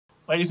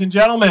Ladies and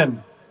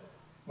gentlemen,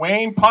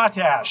 Wayne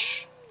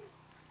Potash.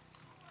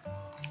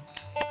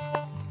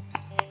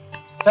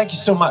 Thank you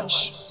so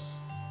much.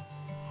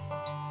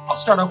 I'll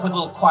start off with a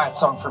little quiet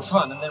song for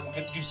fun, and then we're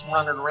going to do some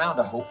running around,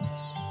 I hope.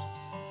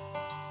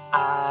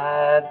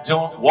 I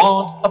don't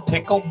want a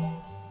pickle.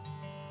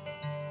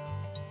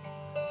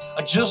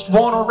 I just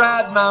want to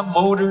ride my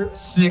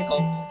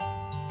motorcycle.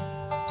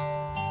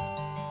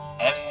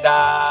 And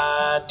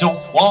I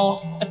don't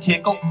want a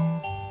tickle.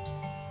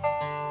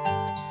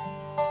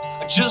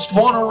 I just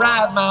want to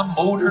ride my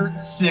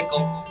motorcycle.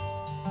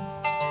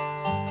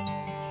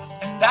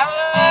 And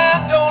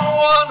I don't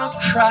want to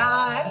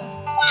cry.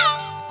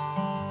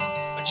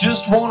 I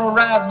just want to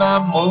ride my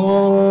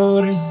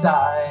motorcycle.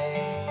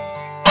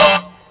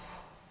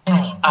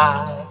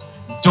 I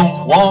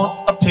don't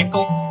want a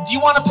pickle. Do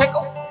you want a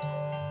pickle?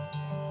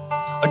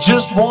 I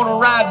just want to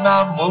ride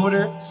my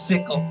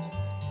motorcycle.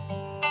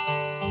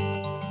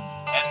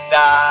 And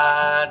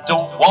I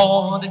don't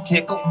want a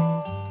tickle.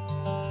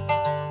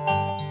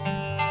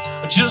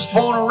 I just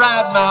want to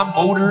ride my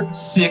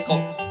motorcycle.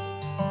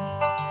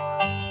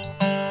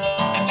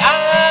 And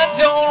I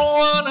don't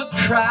want to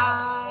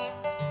cry.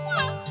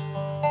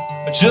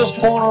 I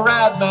just want to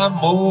ride my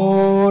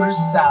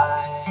motorcycle.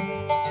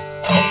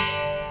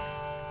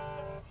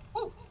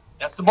 Woo,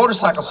 that's the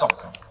motorcycle song.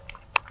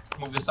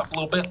 Move this up a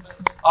little bit.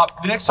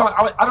 The next song,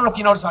 I don't know if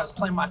you noticed, I was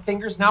playing my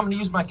fingers. Now I'm going to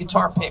use my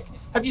guitar pick.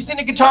 Have you seen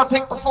a guitar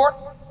pick before?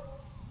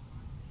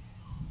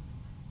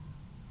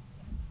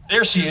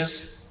 There she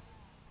is.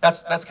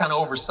 That's kind of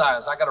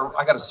oversized. I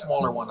got a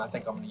smaller one I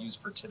think I'm going to use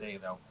for today,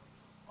 though.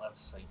 Let's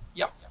see.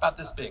 Yeah, about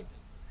this big.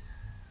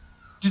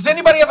 Does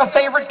anybody have a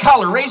favorite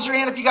color? Raise your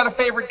hand if you got a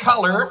favorite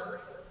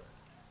color.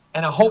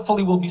 And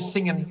hopefully we'll be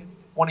singing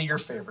one of your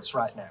favorites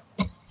right now.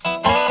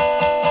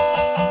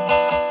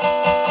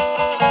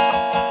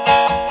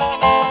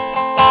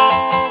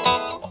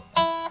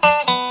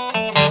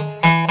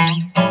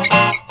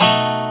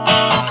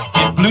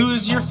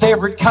 Your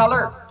favorite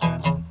color,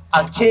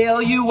 I'll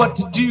tell you what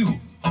to do.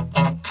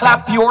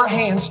 Clap your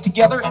hands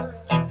together.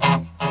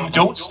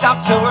 Don't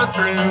stop till we're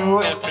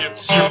through. If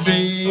it's your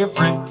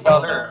favorite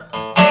color,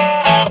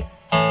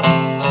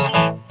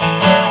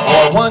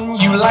 or one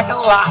you like a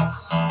lot.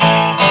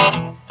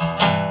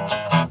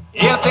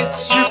 If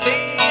it's your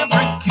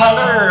favorite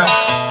color,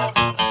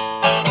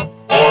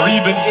 or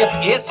even if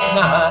it's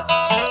not.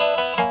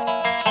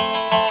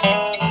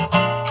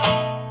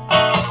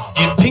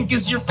 If pink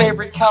is your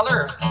favorite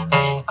color,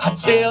 I'll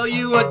tell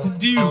you what to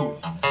do.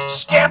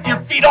 Stamp your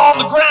feet on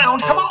the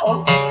ground, come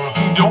on.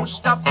 Don't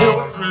stop till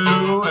we're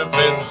through. If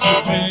it's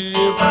your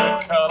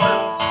favorite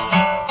color,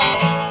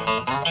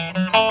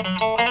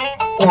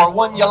 or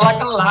one you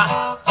like a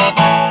lot.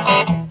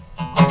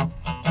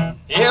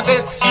 If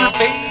it's your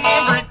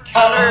favorite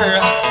color,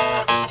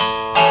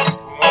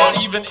 or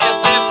even if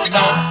it's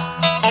not.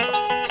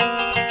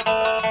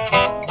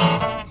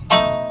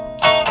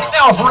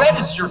 Now if red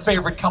is your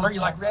favorite color,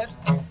 you like red?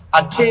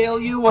 I'll tell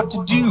you what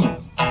to do.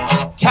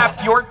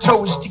 Tap your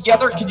toes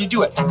together, can you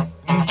do it?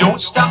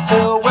 Don't stop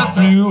till we're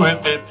through.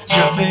 If it's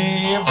your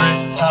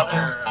favorite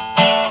color,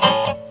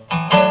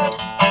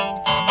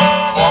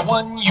 or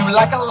one you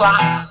like a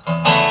lot.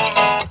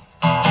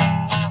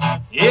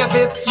 If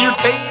it's your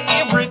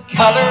favorite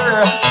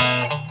color,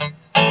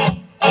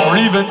 or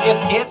even if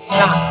it's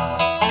not.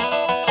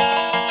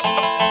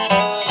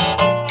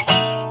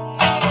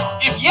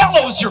 If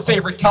yellow's your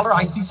favorite color,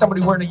 I see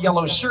somebody wearing a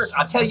yellow shirt,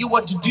 I'll tell you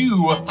what to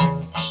do.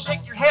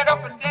 Shake your head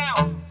up and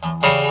down.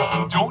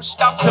 Don't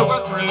stop till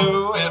we're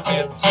through. If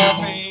it's your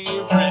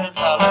favorite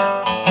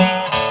color,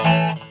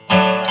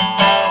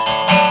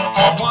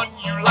 or one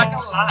you like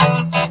a lot.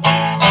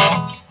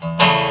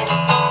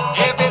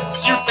 If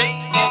it's your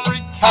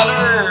favorite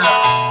color,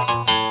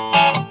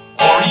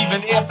 or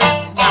even if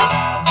it's not.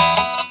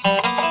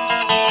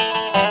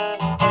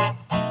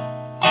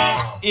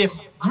 If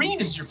green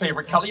is your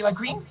favorite color, you like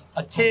green?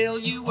 I'll tell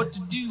you what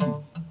to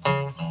do.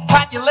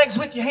 Pat your legs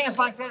with your hands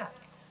like that.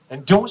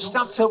 And don't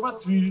stop till we're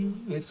through.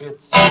 If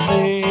it's your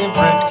favorite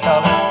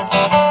color,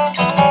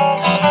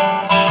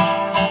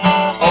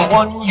 or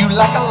one you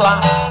like a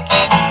lot.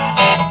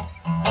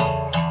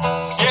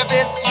 If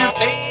it's your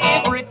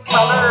favorite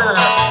color,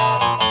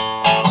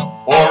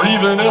 or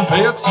even if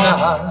it's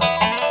not.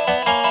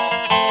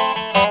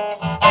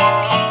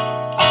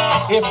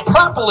 If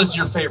purple is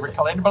your favorite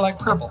color, anybody like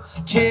purple?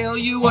 Tell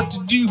you what to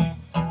do.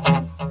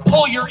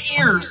 Pull your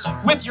ears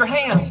with your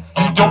hands,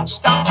 and don't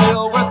stop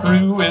till we're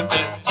through. If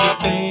it's your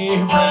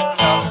favorite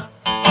color,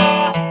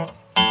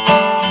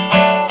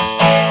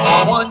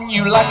 or one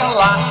you like a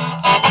lot.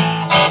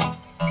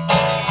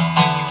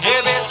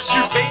 If it's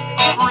your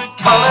favorite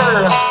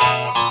color,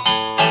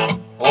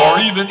 or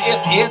even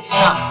if it's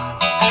not.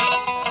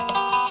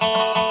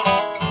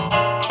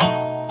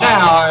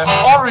 Now, if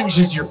orange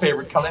is your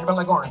favorite color, anybody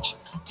like orange?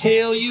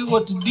 Tell you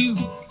what to do.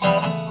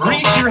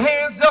 Reach your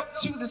hands up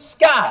to the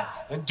sky,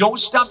 and don't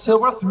stop till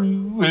we're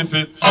through. If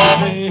it's your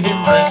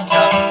favorite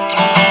color,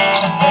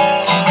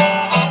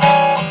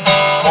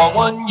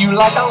 one you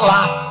like a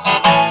lot.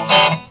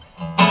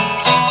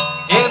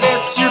 If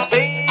it's your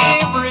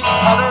favorite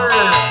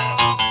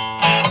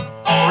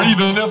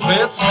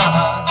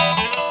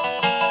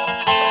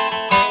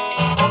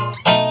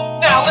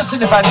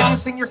imagine if I didn't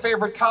sing your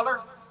favorite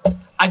color?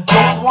 I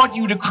don't want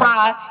you to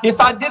cry if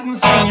I didn't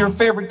sing your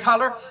favorite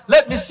color.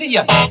 Let me see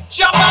you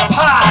jump up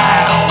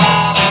high.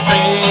 What's your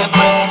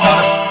favorite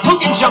color? Who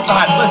can jump the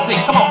highest? Let's see,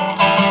 come on.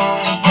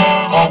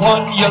 Or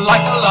one you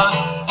like a lot.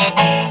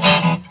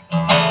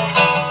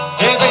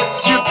 If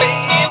it's your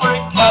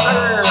favorite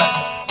color,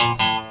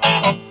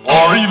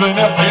 or even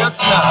if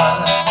it's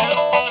not.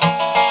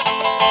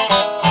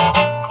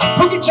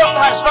 Who can jump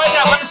the highest right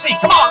now? Let me see.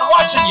 Come on, I'm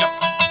watching you.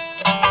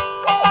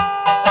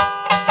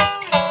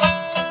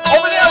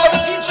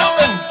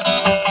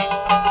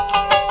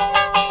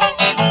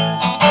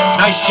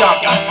 Nice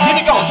job, guys. Keep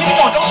it going,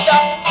 don't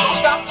stop, don't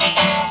stop.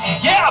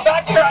 Yeah,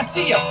 back there, I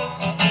see you.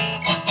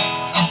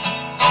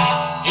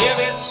 If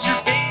it's your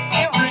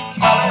favorite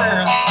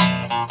color,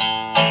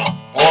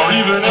 or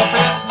even if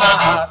it's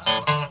not.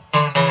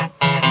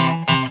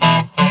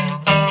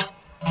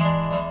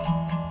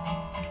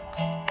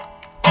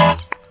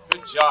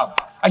 Good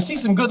job. I see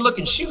some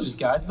good-looking shoes,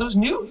 guys. Are those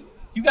new?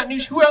 You got new?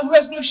 Who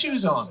has new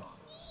shoes on?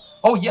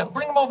 Oh, yeah,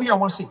 bring them over here. I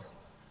want to see.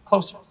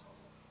 Closer.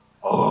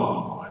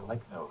 Oh, I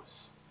like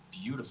those.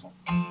 Beautiful.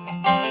 Mine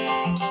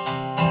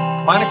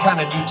are kind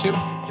of new too.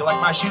 You like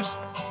my shoes?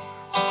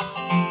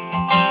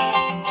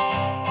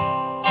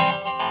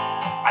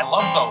 I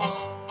love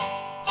those.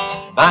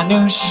 My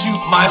new shoe,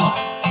 my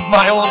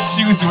old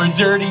shoes were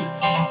dirty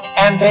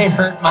and they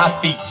hurt my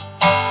feet.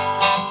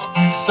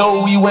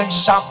 So we went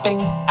shopping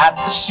at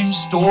the shoe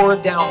store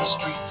down the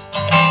street.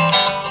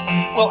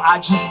 Well, I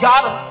just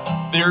got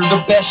them. They're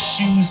the best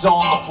shoes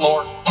on the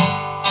floor.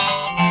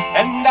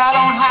 And I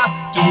don't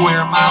have to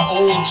wear my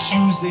old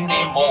shoes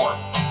anymore.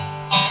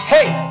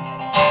 Hey,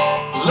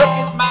 look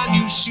at my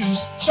new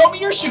shoes. Show me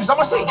your shoes, I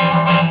want to see.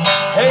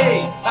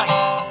 Hey,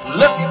 nice.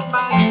 Look at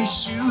my new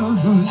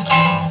shoes.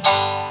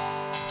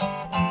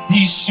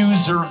 These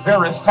shoes are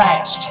very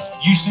fast.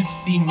 You should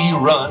see me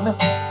run.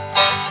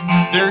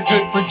 They're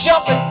good for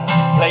jumping,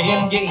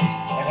 playing games,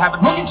 and having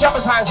who can jump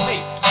as high as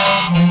me.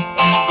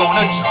 I'm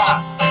gonna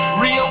try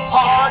real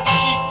hard to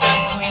keep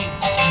them clean.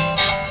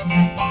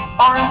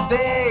 Aren't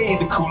they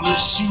the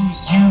coolest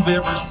shoes you've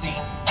ever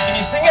seen? Can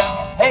you sing it?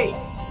 Hey,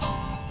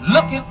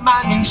 look at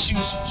my new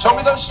shoes. Show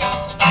me those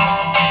shoes.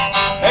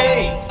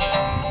 Hey,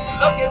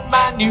 look at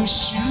my new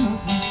shoes.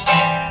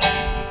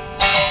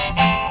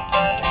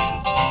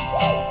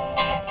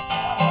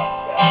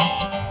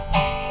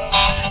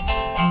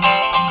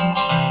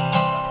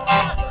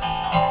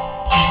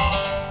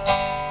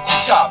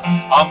 Good job.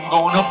 I'm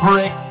gonna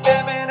break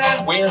them in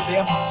and wear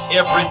them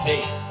every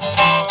day.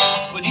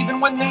 But even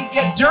when they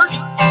get dirty,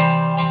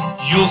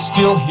 you'll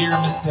still hear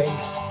me say,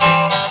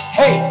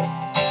 hey,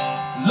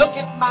 look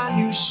at my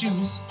new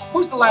shoes.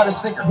 Who's the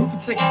loudest singer? Who can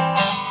sing it?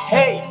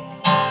 Hey,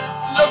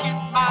 look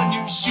at my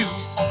new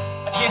shoes.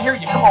 I can't hear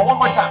you. Come on, one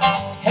more time.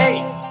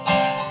 Hey,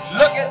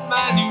 look at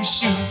my new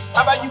shoes.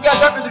 How about you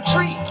guys under the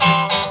tree?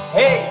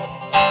 Hey,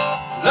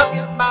 look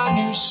at my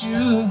new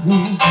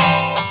shoes.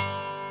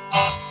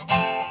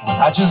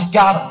 I just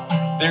got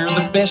them. They're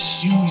the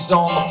best shoes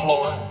on the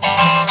floor.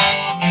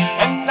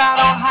 And I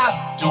don't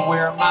have to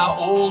wear my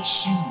old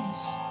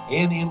shoes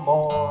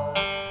anymore.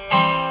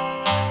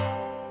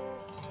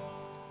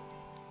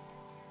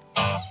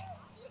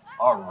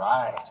 All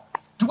right.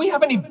 Do we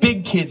have any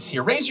big kids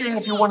here? Raise your hand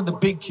if you're one of the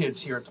big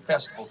kids here at the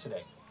festival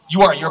today.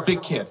 You are. You're a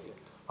big kid.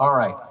 All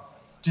right.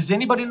 Does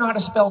anybody know how to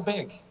spell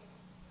big?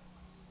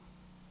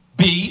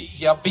 B.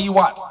 Yeah, B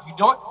what? You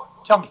know it?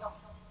 Tell me.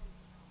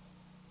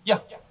 Yeah.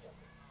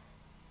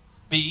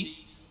 B.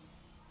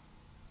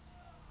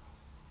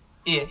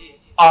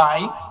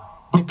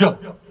 I-I-B-G.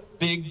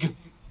 Big.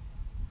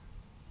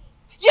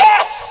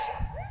 Yes!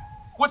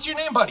 What's your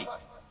name, buddy?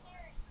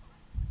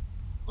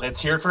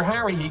 Let's hear it for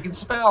Harry. He can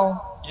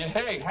spell. Yeah,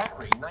 hey,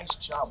 Harry, nice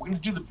job. We're going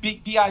to do the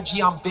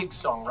B-I-G I'm Big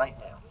song right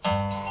now.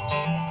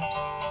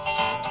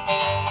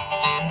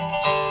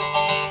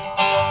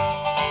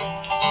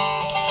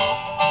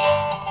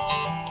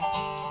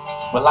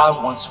 Well, I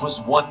once was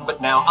one, but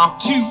now I'm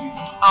two.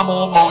 I'm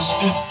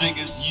almost as big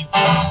as you.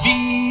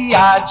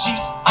 B-I-G,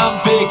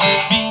 I'm big.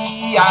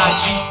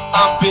 B-I-G,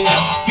 I'm big.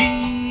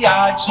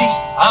 B-I-G,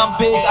 I'm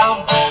big.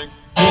 I'm big,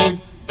 big,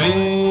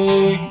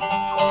 big.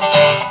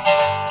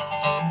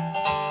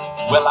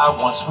 Well, I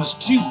once was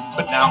two,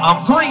 but now I'm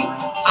three.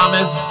 I'm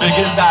as big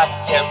as I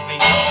can be.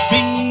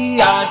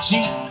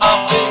 B-I-G,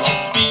 I'm big.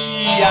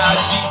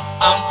 B-I-G,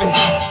 I'm big.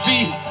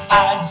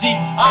 B-I-G,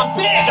 I'm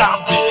big.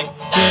 I'm big,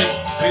 big,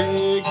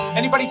 big.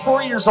 Anybody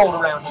 4 years old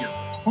around here?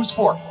 Who's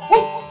 4?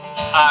 Woo!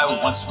 I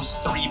once was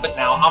 3, but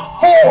now I'm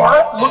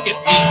 4. Look at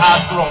me,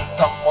 I've grown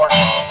some more.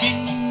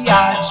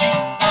 B-I-G,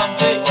 I'm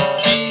big.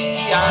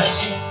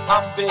 B-I-G,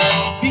 I'm big.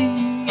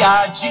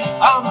 B-I-G,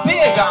 I'm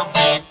big. I'm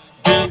big,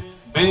 big,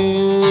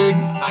 big.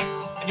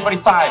 Nice. Anybody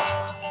 5?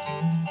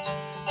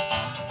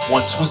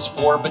 Once was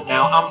 4, but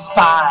now I'm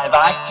 5.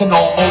 I can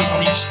almost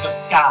reach the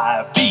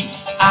sky.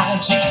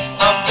 B-I-G,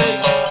 I'm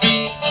big.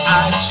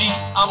 B-I-G,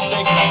 I'm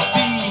big.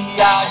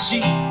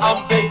 B-I-G,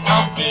 I'm big.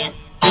 I'm big,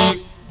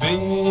 big,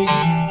 big.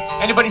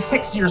 Anybody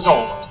 6 years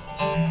old?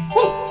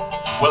 Woo.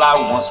 Well,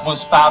 I once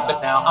was 5,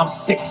 but now I'm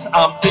 6.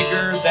 I'm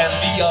bigger than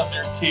the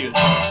other kids.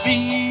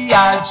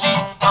 B-I-G,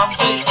 I'm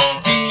big.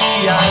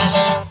 B-I-G,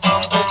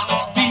 I'm big.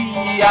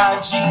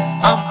 B-I-G,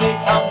 I'm big,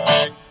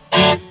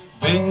 big,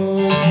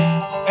 big.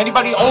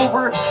 Anybody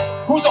over?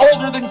 Who's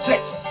older than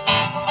 6?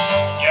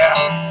 Yeah.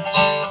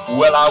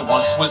 Well, I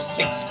once was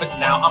 6, but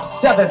now I'm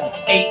 7,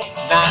 8,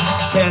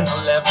 9, 10,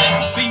 11.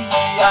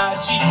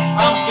 B-I-G,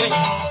 I'm big.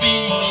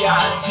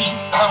 B-I-G,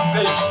 I'm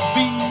big.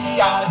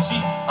 B-I-G,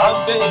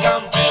 I'm big,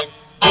 big,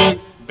 big.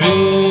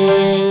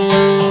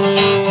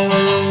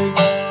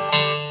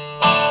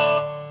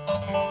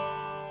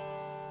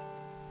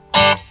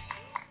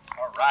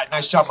 All right,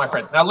 nice job, my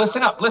friends. Now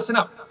listen up, listen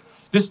up.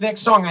 This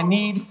next song, I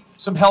need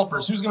some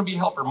helpers. Who's going to be a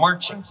helper?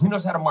 Marching. Who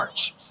knows how to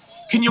march?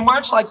 Can you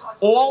march like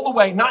all the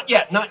way? Not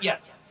yet, not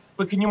yet.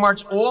 But can you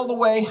march all the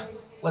way,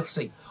 let's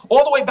see,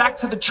 all the way back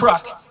to the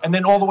truck and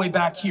then all the way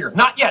back here?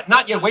 Not yet,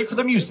 not yet. Wait for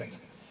the music.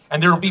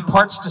 And there will be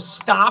parts to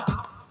stop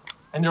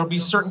and there will be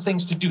certain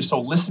things to do. So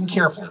listen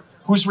carefully.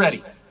 Who's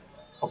ready?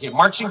 Okay,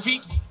 marching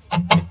feet. Go,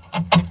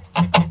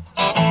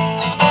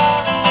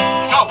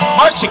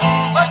 marching,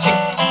 marching.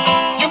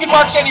 You can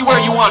march anywhere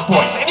you want,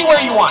 boys.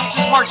 Anywhere you want,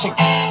 just marching.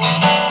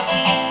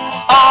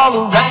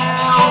 All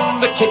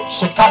around the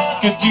kitchen,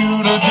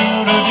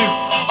 cock-a-doodle-doodle-doo.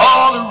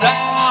 All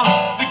around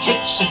the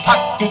kitchen,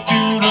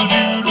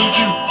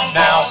 cock-a-doodle-doodle-doo.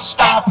 Now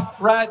stop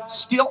right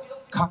still,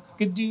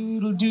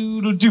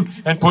 cock-a-doodle-doodle-doo.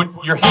 And put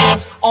your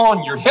hands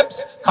on your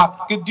hips,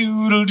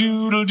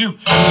 cock-a-doodle-doodle-doo.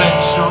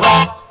 Let your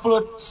right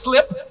foot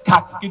slip,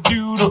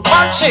 cock-a-doodle.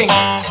 Marching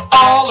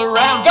all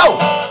around, go.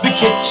 The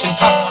kitchen,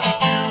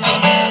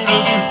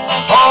 cock-a-doodle-doodle-doo.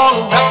 All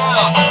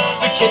around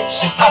the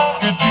kitchen,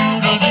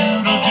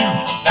 cock-a-doodle-doodle-doo.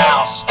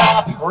 Now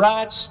stop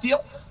right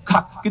still,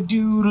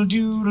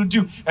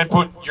 cock-a-doodle-doodle-doo. And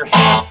put your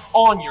hand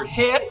on your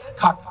head,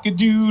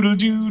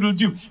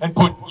 cock-a-doodle-doodle-doo. And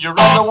put your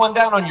other one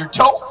down on your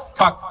toe,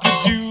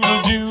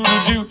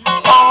 cock-a-doodle-doodle-doo.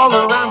 All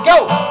around,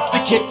 go. The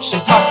kitchen,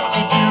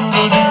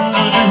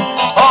 cock-a-doodle-doodle-doo.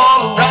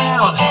 All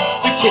around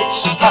the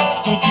kitchen,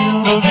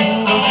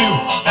 cock-a-doodle-doodle-doo.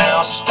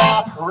 Now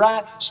stop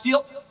right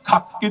still,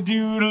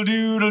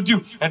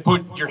 cock-a-doodle-doodle-doo. And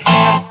put your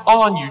hand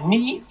on your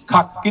knee,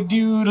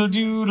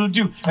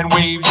 cock-a-doodle-doodle-doo. And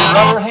wave your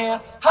other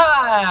hand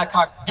high,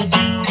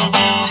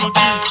 cock-a-doodle-doodle-doo.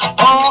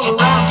 All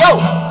around, go.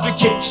 The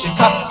kitchen,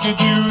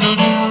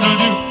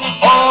 cock-a-doodle-doodle-doo.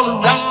 All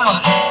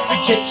around the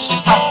kitchen,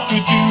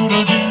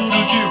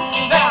 cock-a-doodle-doodle-doo.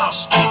 Now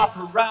stop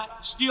right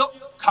still,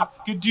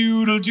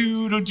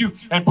 cock-a-doodle-doodle-doo.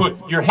 And put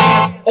your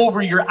hands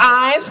over your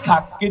eyes,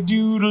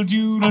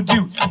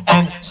 cock-a-doodle-doodle-doo.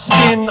 And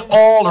spin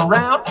all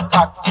around,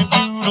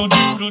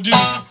 cock-a-doodle-doodle-doo.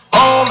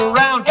 All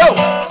around, go.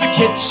 The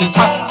kitchen,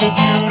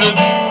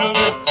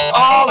 cock-a-doodle-doodle-doo.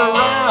 All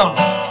around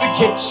the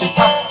kitchen,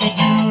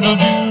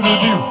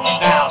 cock-a-doodle-doodle-doo.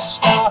 Now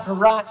stop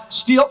right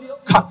still,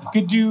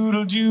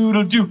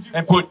 cock-a-doodle-doodle-doo.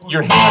 And put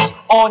your hands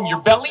on your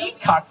belly,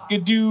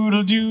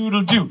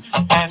 cock-a-doodle-doodle-doo.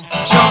 And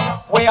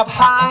jump way up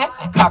high,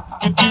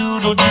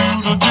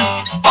 cock-a-doodle-doodle-doo.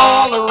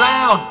 All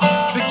around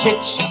the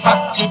kitchen,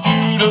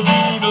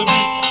 cock-a-doodle-doodle-doo.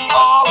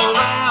 All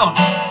around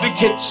the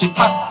kitchen,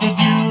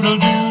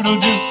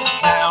 cock-a-doodle-doodle-doo.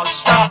 Now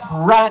stop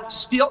right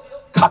still,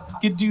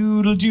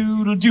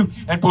 cock-a-doodle-doodle-doo.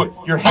 And put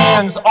your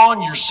hands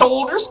on your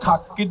shoulders,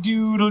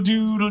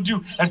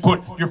 cock-a-doodle-doodle-doo. And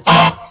put your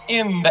foot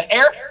in the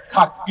air,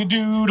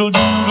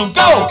 cock-a-doodle-doodle.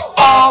 Go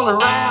all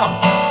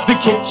around the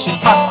kitchen,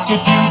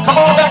 cock-a-doodle. Come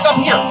on back up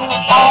here.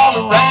 All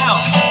around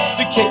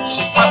the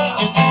kitchen,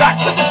 cock-a-doodle. Back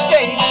to the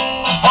stage.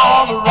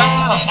 All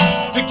around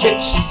the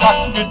kitchen,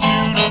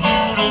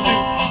 cock-a-doodle-doodle-doo.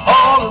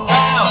 All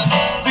around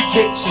the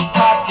kitchen,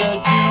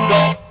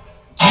 cock-a-doodle-doodle-doo.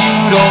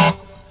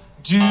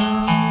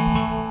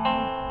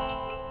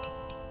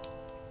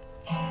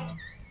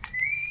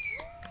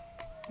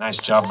 Nice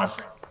job, my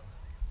friend.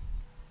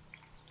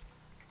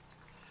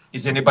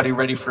 Is anybody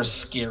ready for a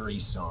scary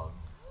song?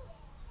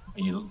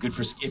 Are you good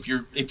for, if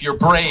you're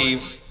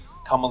brave,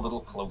 come a little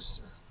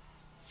closer.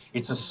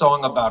 It's a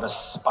song about a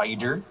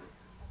spider,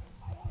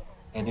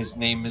 and his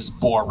name is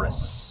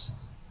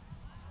Boris.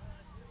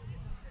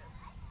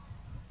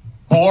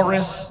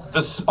 Boris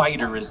the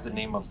Spider is the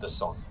name of the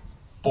song.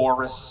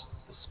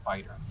 Boris the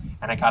Spider.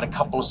 And I got a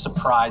couple of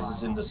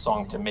surprises in the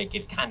song to make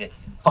it kind of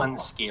fun,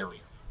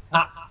 scary.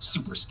 Not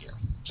super scary,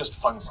 just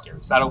fun, scary.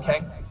 Is that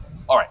okay?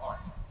 All right.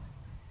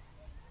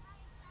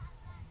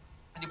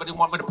 Anybody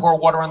want me to pour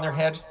water on their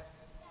head?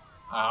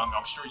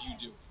 I'm sure you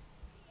do.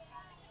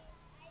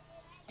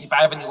 If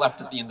I have any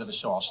left at the end of the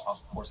show, I'll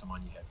pour some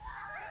on your head.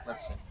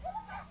 Let's see.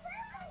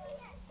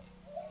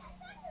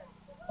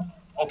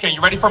 Okay,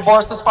 you ready for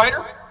Boris the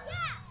Spider?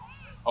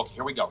 Okay,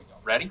 here we go.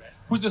 Ready?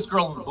 Who's this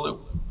girl in the blue?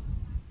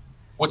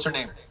 What's her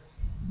name?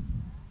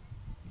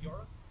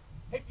 Fiora?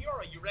 Hey,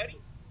 Fiora, you ready?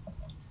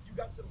 You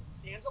got some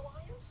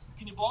dandelions?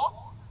 Can you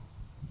blow?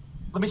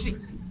 Let me see.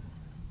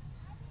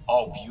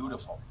 Oh,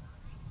 beautiful.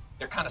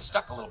 They're kind of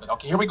stuck a little bit.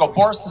 Okay, here we go.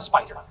 Boris the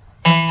Spider.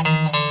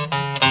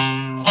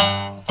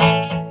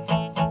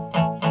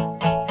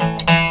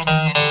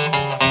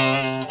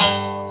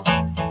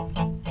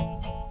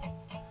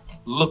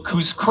 Look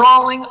who's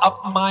crawling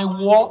up my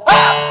wall.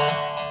 Ah!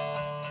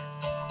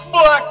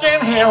 Black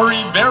and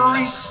hairy,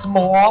 very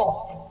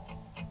small.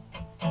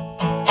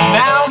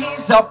 Now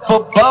he's up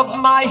above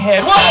my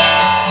head. Whoa!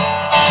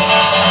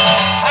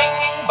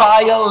 Hanging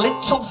by a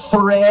little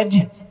thread.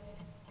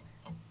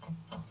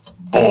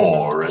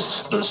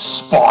 Boris the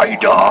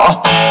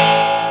spider.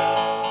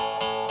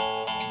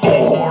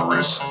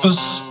 Boris the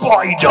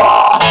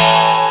spider.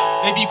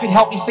 Maybe you could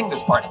help me sing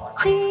this part.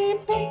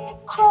 Creepy,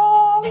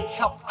 crawly,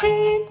 help,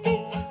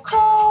 creepy,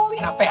 crawly.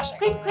 Now fast.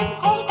 Creepy, creepy,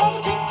 crawly,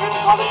 crawly, creepy, creepy,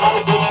 crawly,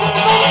 crawly, creepy, creepy, crawly, crawly, creepy,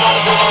 creepy.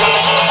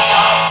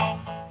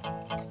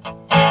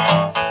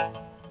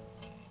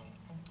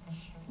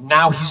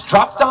 Now he's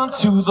dropped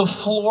onto the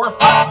floor,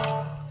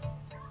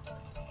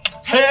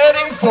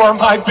 heading for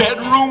my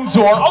bedroom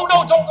door. Oh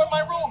no, don't go to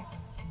my room.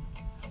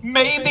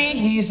 Maybe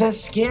he's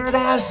as scared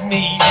as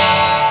me.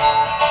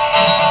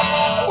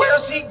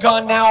 Where's he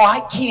gone now? I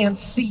can't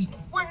see.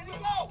 Where did he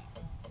go?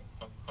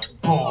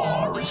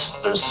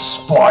 Boris the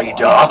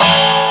spider.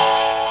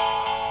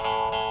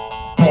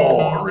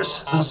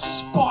 Boris the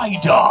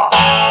spider.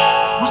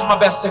 Who's my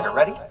best singer?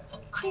 Ready?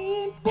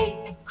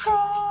 Creepy,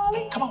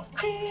 crawly. Come on.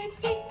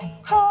 Creepy,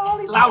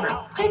 crawly. Louder.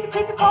 Creepy,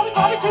 creepy, crawly,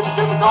 crawly, creepy,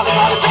 creepy, crawly,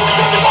 crawly, creepy,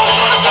 creepy, crawly,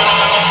 crawly, crawly.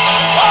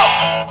 Whoa!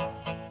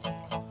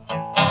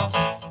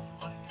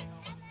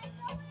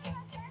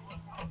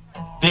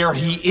 There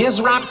he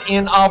is, wrapped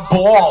in a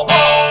ball.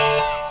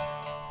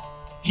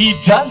 He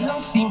doesn't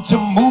seem to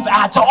move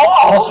at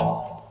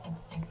all.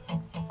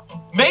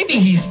 Maybe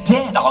he's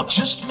dead, I'll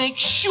just make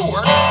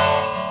sure.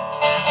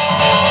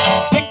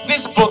 Pick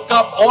this book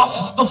up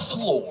off the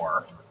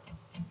floor.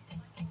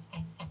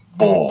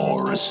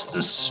 Boris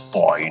the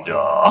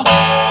spider.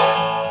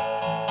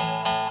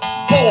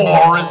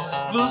 Boris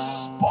the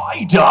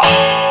spider.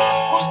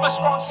 Who's my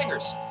strong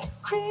singers?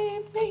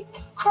 Creepy,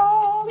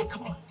 crawly,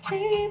 come on.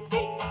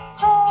 Creepy,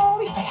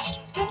 crawly, fast.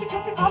 Creepy,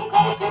 creepy, crawly,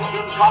 crawly, creepy,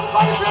 creepy, crawly,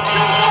 crawly, creepy,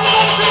 creepy, crawly, crawly, creepy, creepy,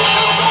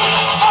 crawly,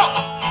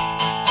 crawly.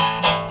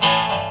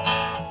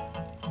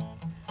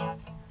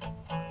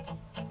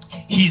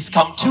 He's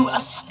come to a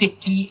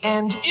sticky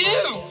end.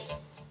 Ew!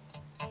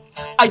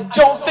 I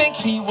don't think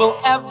he will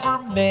ever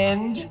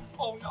mend.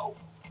 Oh no.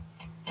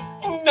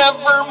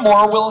 Never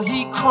more will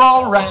he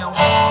crawl round.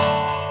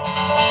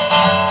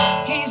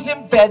 He's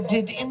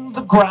embedded in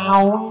the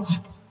ground.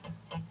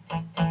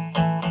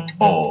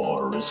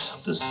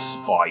 Boris the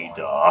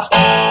spider.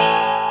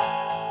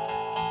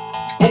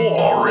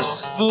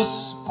 Boris the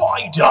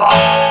spider.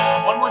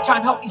 One more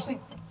time, help me sing.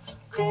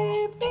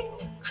 Creepy,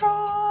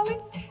 crawly,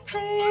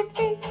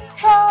 creepy,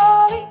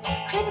 crawly,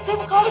 creepy,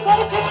 creepy, crawly, crawly, creepy, creepy, crawly,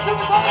 crawly, creepy,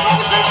 creepy, crawly,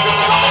 crawly.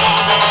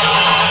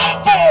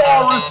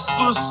 Boris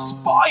the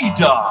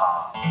spider.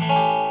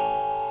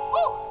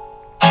 Woo.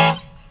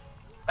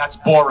 That's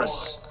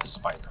Boris the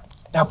spider.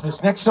 Now for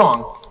this next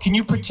song, can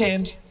you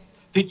pretend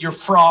that you're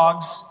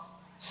frogs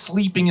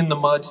sleeping in the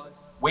mud,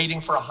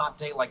 waiting for a hot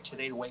day like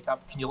today to wake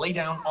up? Can you lay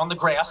down on the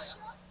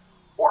grass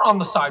or on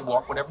the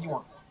sidewalk, whatever you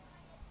want?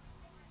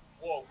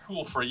 Whoa,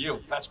 cool for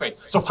you. That's great.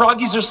 So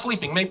froggies are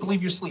sleeping. Make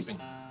believe you're sleeping.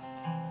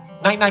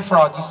 Night, night,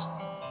 froggies.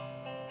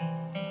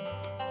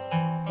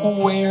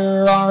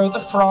 Where are the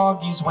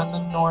froggies when the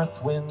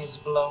north winds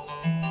blow?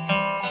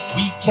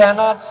 We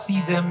cannot see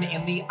them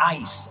in the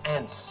ice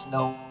and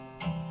snow.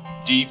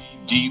 Deep,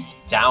 deep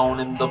down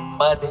in the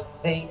mud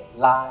they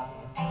lie.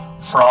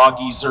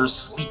 Froggies are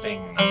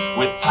sleeping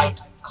with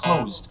tight,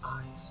 closed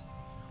eyes.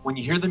 When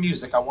you hear the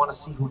music, I want to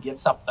see who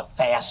gets up the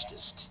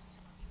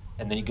fastest.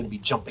 And then you're going to be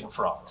jumping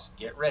frogs.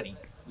 Get ready.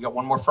 We got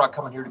one more frog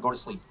coming here to go to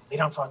sleep. Lay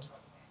down, froggy.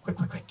 Quick,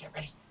 quick, quick. Get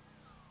ready.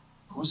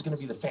 Who's going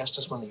to be the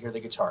fastest when they hear the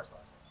guitar?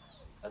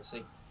 Let's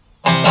see.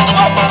 Oh!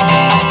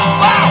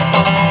 Wow!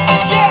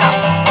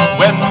 Yeah!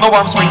 When the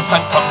warm spring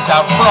sun comes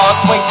out,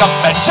 frogs wake up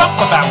and jump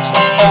about.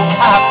 Oh,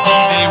 happy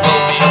they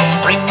will be, a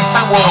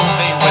springtime world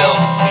they will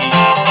see.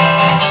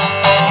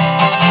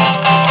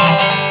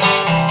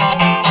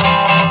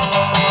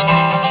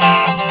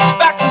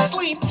 Back to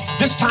sleep.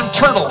 This time,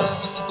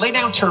 turtles. Lay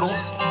down,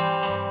 turtles.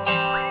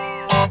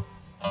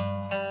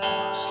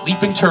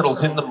 Sleeping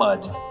turtles in the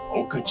mud.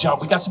 Oh, good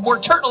job. We got some more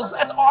turtles.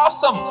 That's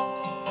awesome.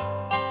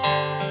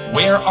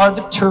 Where are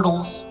the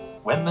turtles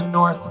when the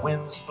north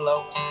winds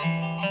blow?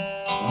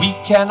 We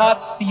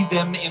cannot see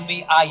them in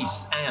the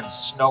ice and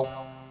snow.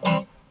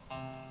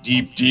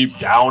 Deep, deep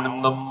down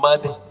in the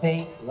mud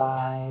they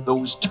lie.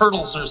 Those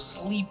turtles are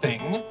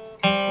sleeping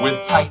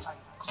with tight,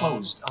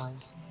 closed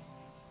eyes.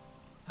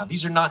 Now,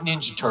 these are not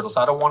Ninja Turtles.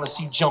 I don't want to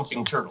see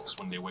jumping turtles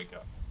when they wake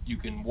up. You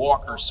can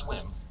walk or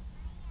swim,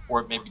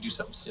 or maybe do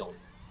something silly.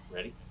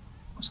 Ready?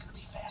 Who's going to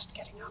be fast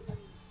getting up?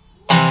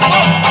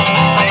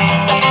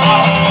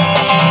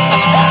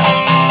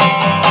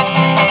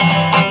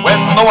 When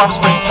the warm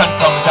spring sun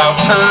comes out,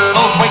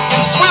 turtles wake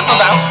and swim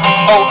about.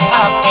 Oh,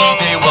 happy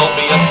they will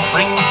be, a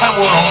springtime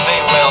world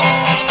they will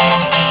see.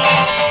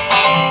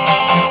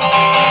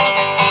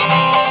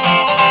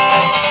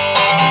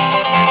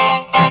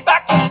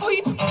 Back to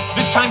sleep.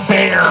 This time,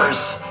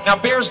 bears. Now,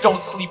 bears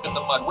don't sleep in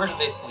the mud. Where do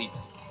they sleep?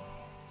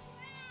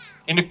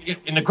 In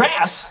the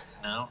grass?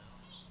 No.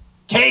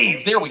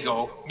 Cave. There we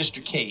go.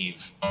 Mr.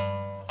 Cave.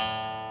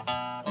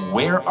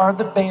 Where are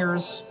the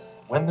bears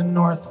when the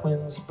north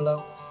winds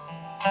blow.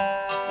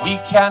 We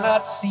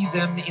cannot see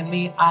them in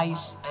the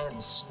ice and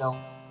snow.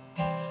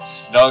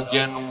 Snug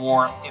and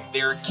warm in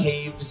their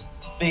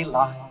caves they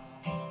lie.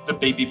 The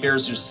baby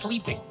bears are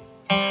sleeping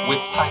with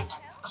tight,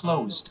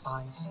 closed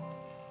eyes.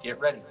 Get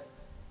ready.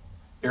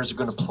 Bears are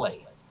gonna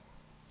play.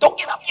 Don't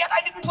get up yet, I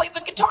didn't play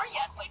the guitar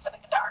yet. Wait for the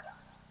guitar.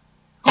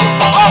 Oh!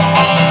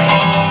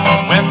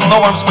 When the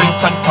warm spring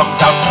sun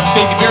comes out,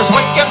 baby bears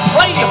wake and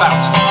play about.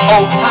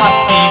 Oh,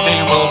 happy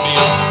they will be,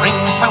 a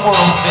springtime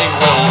world they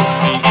will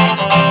see.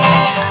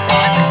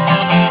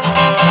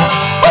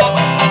 Woo!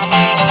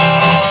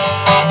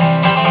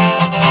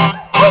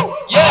 Woo!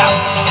 Yeah!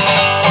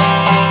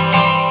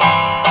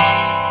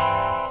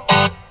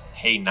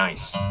 Hey,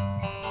 nice.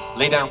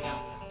 Lay down.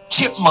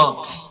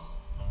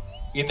 Chipmunks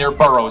in their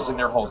burrows, in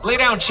their holes. Lay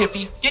down,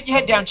 Chippy. Get your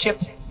head down, Chip.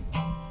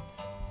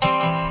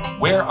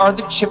 Where are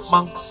the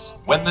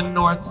chipmunks when the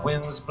north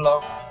winds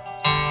blow?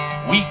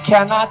 We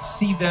cannot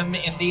see them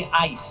in the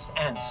ice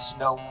and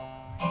snow.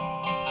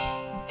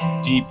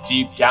 Deep,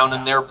 deep down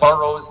in their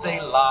burrows they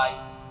lie.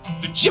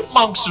 The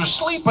chipmunks are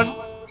sleeping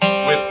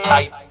with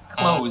tight,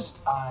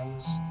 closed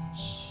eyes.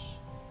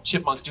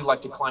 Chipmunks do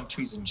like to climb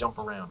trees and jump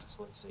around.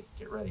 So let's see.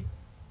 Get ready.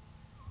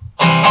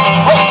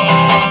 Oh!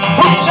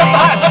 Who can jump the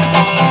highest? Let me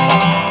see.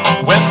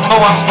 When the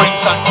warm spring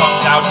sun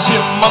comes out,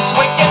 chipmunks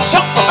wake and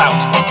jump about.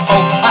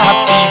 Oh,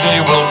 happy they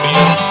will be,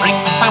 a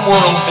springtime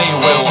world they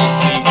will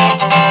see.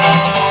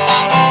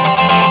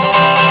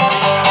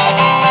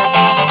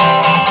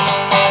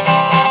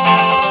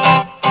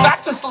 Back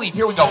to sleep.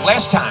 Here we go.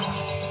 Last time.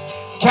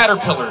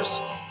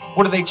 Caterpillars.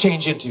 What do they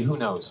change into? Who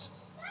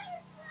knows?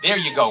 There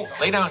you go.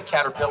 Lay down,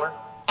 caterpillar.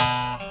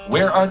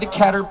 Where are the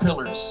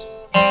caterpillars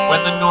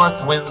when the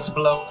north winds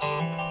blow?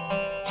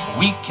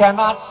 We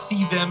cannot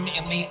see them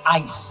in the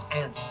ice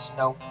and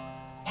snow.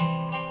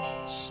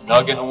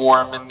 Snug and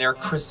warm in their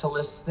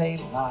chrysalis they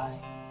lie.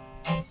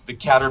 The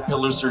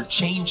caterpillars are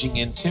changing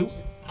into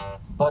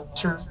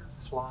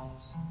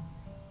butterflies.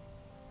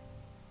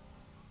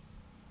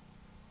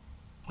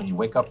 When you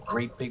wake up,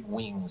 great big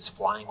wings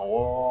flying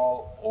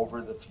all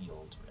over the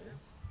field.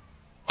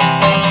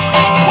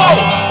 Whoa!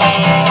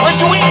 Where's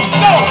your wings?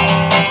 Go!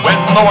 When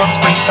the warm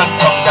spring sun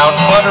comes out,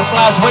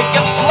 butterflies wake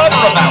and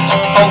flutter about.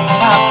 Oh,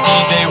 happy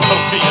they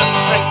will be, a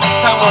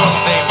springtime world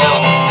they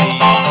will see.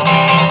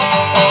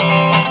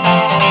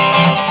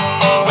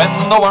 When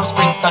the warm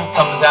spring sun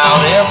comes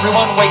out,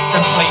 everyone wakes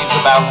and plays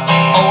about.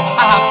 Oh,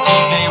 happy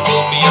they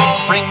will be, a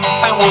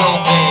springtime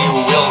world they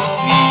will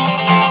see.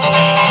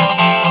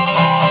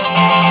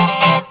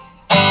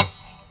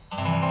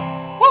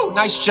 Woo!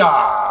 Nice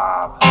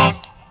job.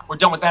 We're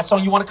done with that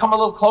song. You want to come a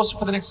little closer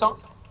for the next song?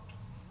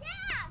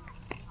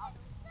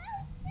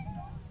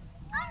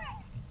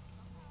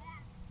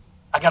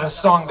 I got a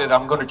song that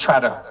I'm going to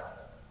try to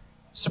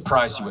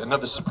surprise you with.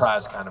 Another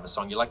surprise kind of a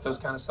song. You like those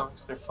kind of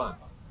songs? They're fun.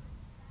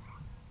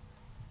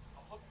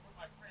 I'm looking for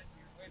my friend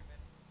here. Wait a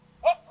minute.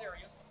 Oh, there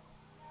he is.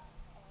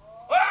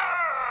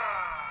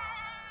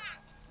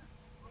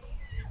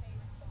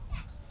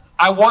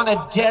 I want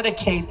to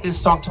dedicate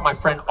this song to my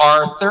friend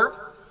Arthur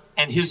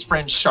and his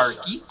friend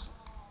Sharky.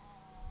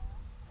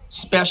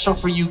 Special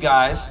for you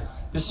guys.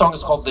 This song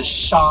is called The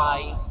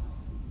Shy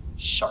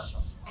Shark.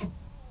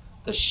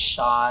 The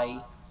Shy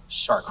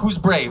Shark. Who's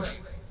brave?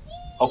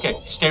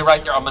 Okay, stay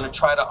right there. I'm gonna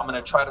try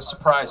to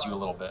surprise you a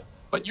little bit.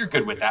 But you're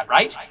good with that,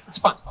 right? It's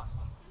fun.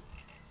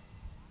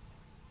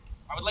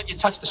 I would let you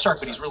touch the shark,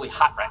 but he's really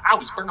hot right now. Ow,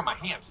 he's burning my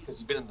hand because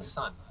he's been in the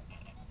sun.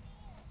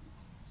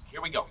 So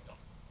here we go.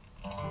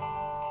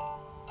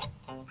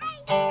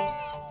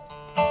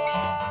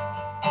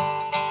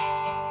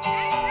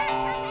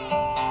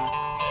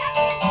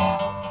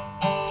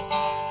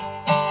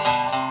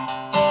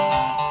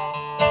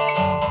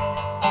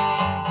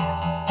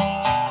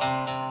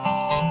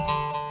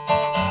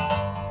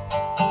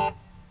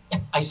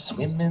 I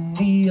swim in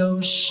the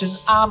ocean,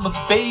 I'm a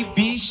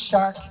baby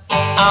shark.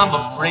 I'm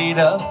afraid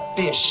of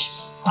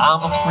fish,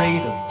 I'm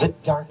afraid of the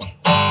dark.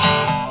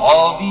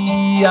 All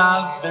the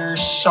other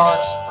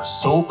sharks are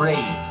so brave,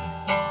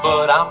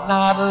 but I'm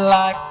not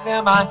like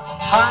them, I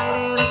hide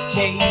in a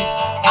cave.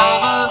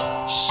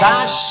 I'm a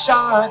shy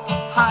shark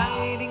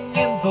hiding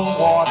in the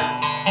water.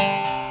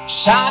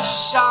 Shy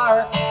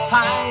shark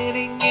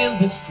hiding in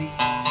the sea.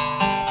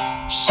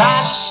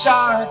 Shy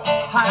shark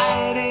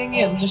hiding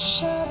in the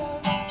shadows.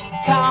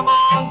 Come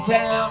on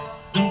down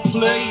and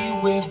play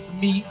with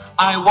me.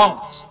 I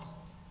won't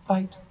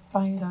bite,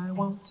 bite, I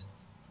won't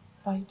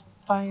bite,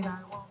 bite,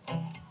 I won't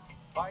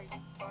bite, bite,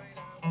 I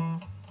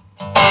won't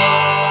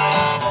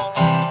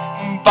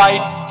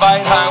bite,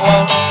 bite, I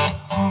won't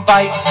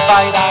bite,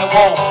 bite, I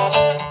won't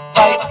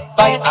bite,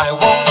 bite, I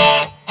won't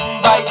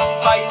bite,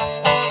 bite.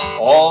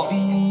 All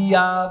the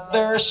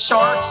other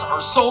sharks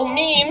are so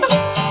mean,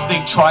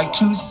 they try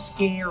to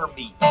scare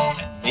me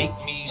and make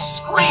me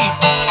scream.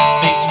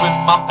 They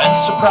swim up and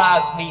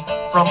surprise me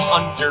from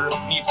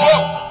underneath.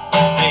 Whoa!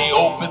 They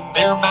open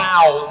their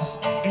mouths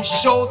and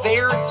show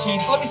their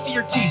teeth. Let me see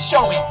your teeth.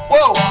 Show me.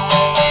 Whoa!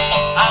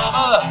 I'm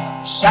a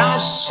shy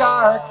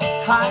shark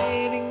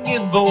hiding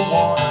in the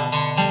water.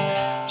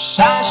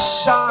 Shy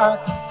shark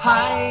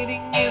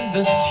hiding in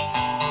the sea.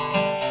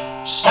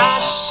 Shy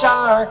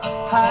shark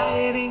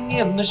hiding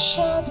in the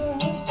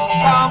shadows.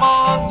 Come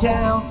on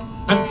down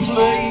and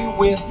play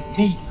with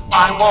me.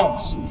 I won't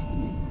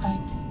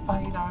bite,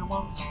 bite, I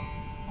won't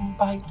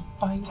bite,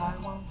 bite, I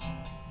won't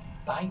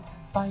bite,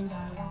 bite,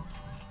 I won't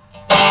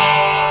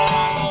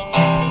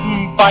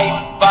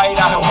bite, bite,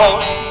 I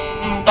won't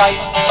bite,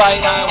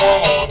 bite, I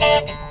won't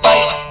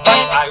bite,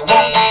 bite, I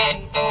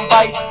won't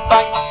bite,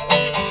 bite.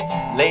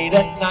 Late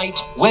at night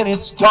when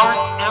it's dark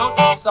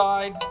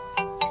outside,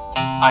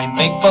 I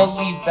make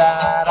believe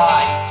that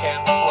I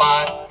can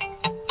fly.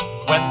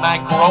 When I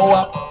grow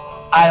up,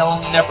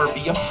 I'll never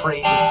be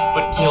afraid,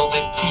 but till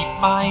then keep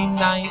my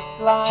night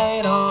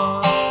light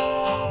on.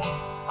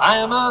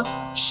 I'm a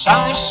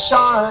shy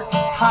shark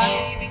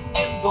hiding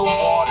in the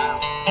water.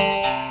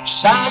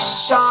 Shy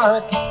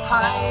shark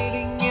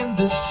hiding in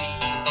the sea.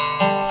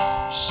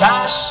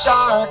 Shy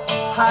shark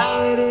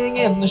hiding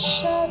in the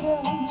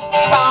shadows.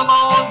 Come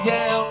on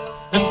down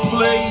and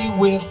play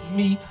with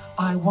me.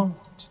 I won't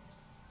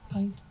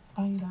bite,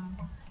 bite, I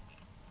won't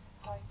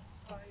bite,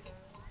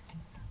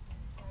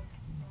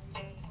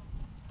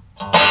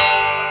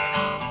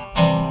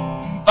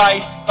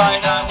 bite, bite,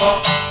 bite, I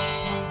won't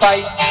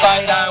bite,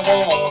 bite, I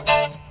won't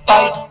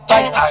bite,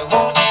 bite, I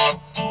won't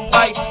bite,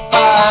 bite.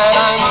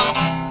 I'm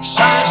a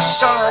shy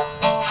shark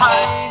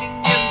hiding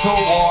in the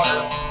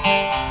water.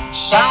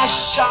 Shy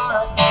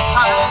shark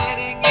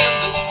hiding in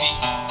the sea.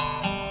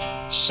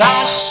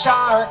 Shy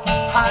shark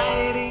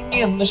hiding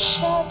in the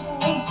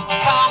shadows.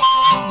 Come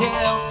on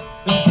down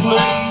and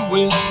play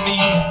with me.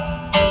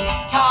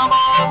 Come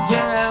on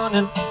down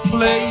and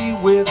play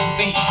with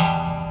me.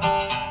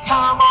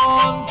 Come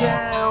on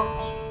down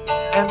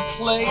and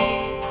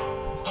play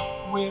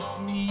with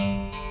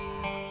me.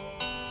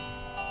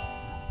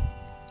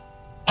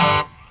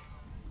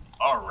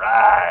 All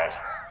right.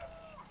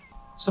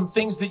 Some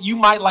things that you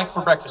might like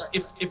for breakfast.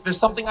 If there's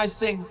something I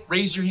sing,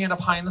 raise your hand up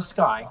high in the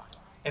sky.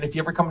 And if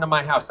you ever come to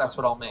my house, that's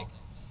what I'll make.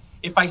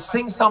 If I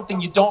sing something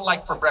you don't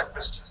like for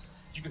breakfast,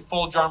 you can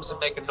fold your arms and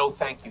make a no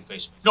thank you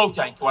face. No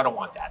thank you, I don't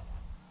want that.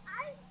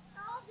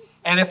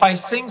 And if I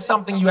sing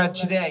something you had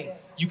today,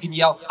 you can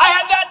yell, I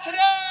had that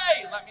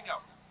today! Let me know.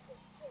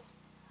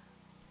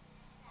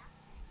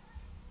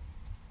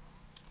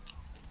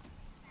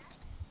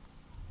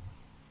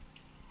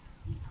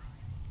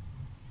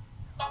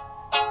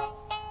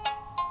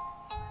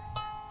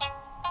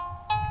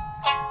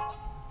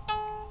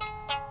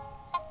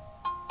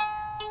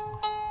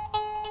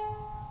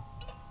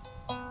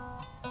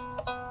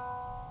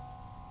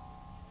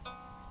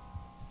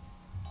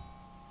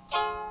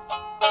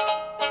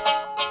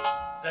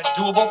 Is that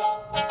doable?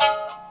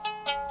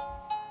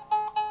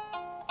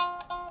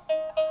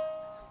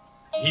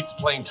 Heat's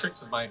playing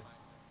tricks with my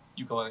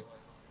ukulele.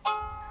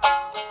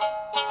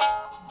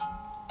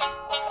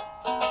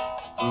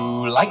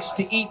 Who likes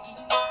to eat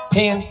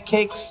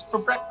pancakes for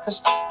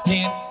breakfast?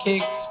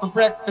 Pancakes for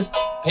breakfast.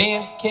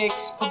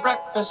 Pancakes for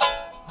breakfast.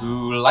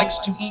 Who likes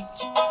to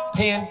eat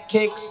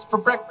pancakes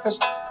for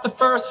breakfast the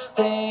first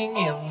thing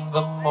in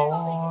the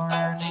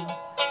morning?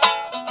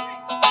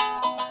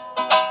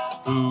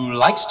 Who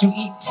likes to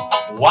eat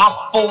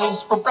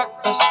waffles for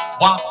breakfast?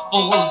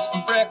 Waffles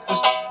for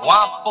breakfast.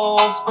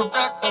 Waffles for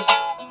breakfast.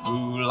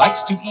 Who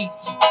likes to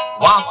eat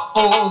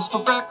waffles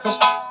for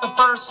breakfast the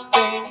first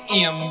thing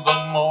in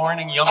the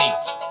morning? Yummy.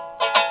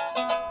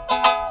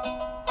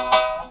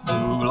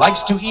 Who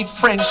likes to eat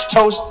French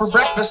toast for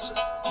breakfast?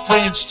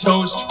 French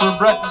toast for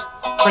breakfast.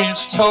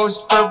 French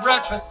toast for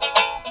breakfast.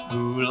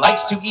 Who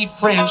likes to eat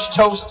French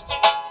toast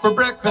for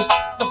breakfast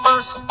the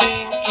first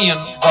thing in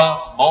the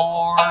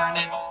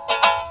morning?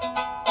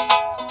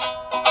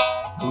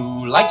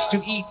 Who likes to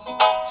eat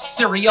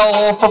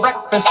cereal for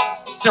breakfast?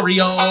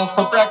 Cereal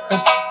for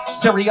breakfast.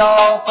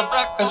 Cereal for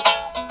breakfast.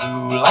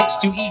 Who likes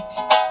to eat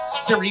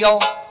cereal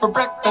for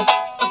breakfast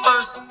the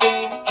first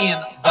thing in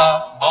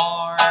the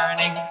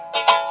morning?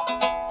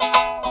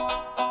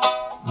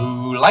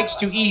 Who likes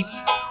to eat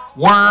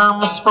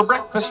worms for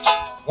breakfast?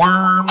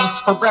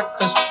 Worms for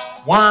breakfast.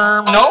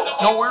 Worm, no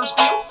worms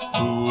for you?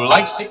 Who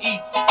likes to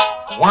eat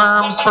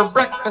worms for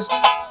breakfast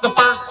the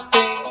first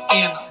thing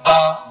in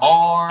the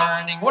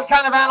morning? What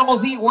kind of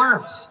animals eat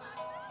worms?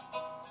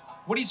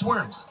 What eats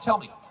worms? Tell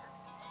me.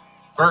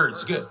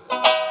 Birds, good.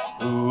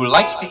 Who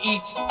likes to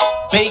eat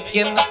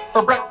bacon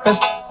for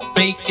breakfast?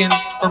 Bacon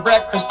for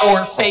breakfast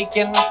or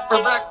fakin'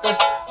 for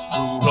breakfast?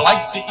 Who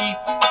likes to eat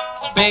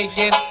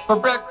bacon for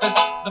breakfast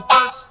the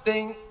first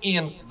thing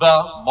in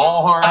the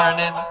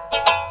morning?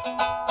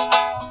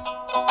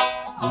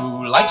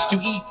 Who likes to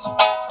eat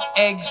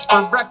eggs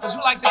for breakfast?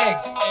 Who likes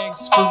eggs?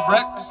 Eggs for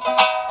breakfast.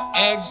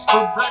 Eggs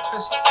for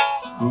breakfast.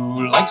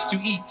 Who likes to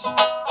eat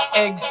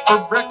eggs for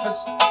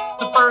breakfast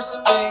the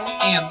first thing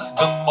in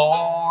the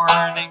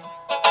morning?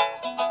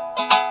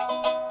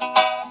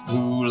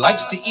 Who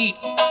likes to eat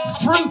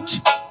fruit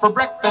for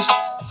breakfast?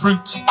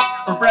 Fruit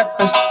for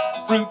breakfast.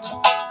 Fruit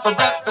for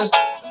breakfast.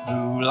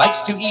 Who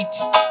likes to eat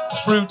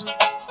fruit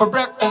for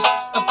breakfast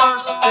the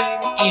first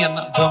thing in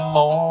the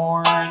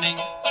morning?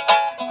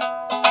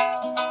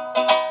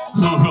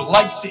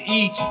 likes to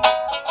eat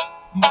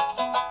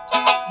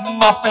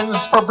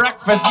muffins for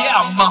breakfast?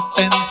 Yeah,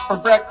 muffins for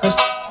breakfast.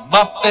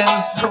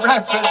 Muffins for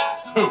breakfast.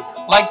 Who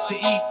likes to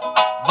eat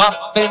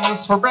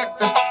muffins for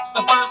breakfast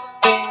the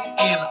first thing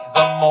in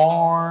the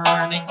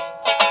morning?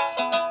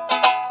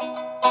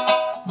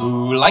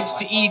 Who likes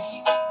to eat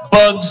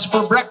bugs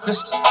for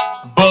breakfast?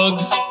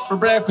 Bugs for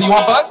breakfast. You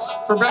want bugs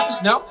for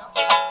breakfast? No?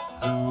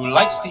 Who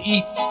likes to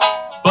eat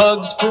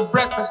bugs for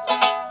breakfast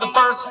the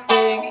first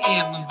thing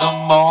in the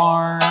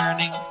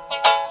morning?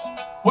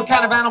 What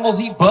kind of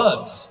animals eat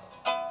bugs?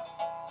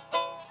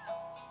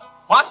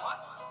 What?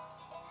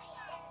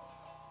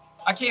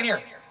 I can't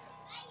hear.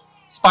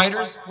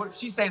 Spiders? What,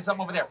 she's saying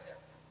something over there.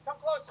 Come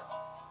closer.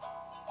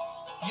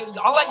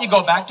 I'll let you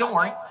go back, don't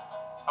worry.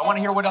 I want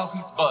to hear what else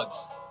eats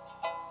bugs.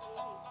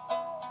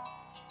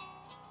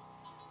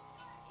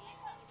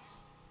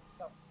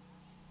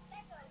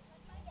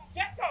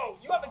 Gecko!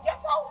 You have a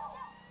gecko?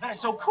 That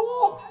is so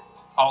cool.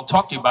 I'll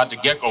talk to you about the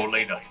gecko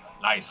later.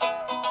 Nice.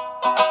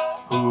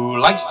 Who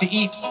likes to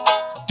eat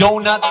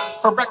donuts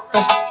for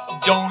breakfast?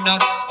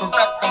 Donuts for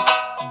breakfast.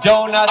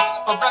 Donuts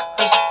for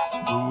breakfast.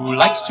 Who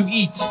likes to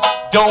eat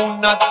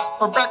donuts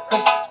for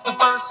breakfast the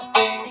first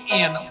thing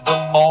in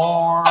the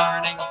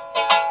morning?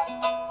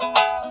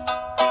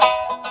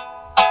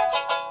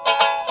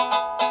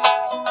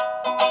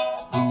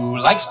 Who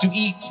likes to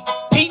eat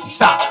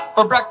pizza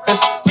for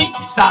breakfast?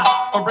 Pizza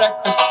for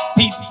breakfast.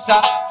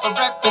 Pizza for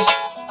breakfast.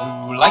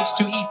 Who likes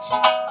to eat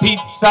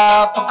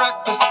pizza for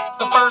breakfast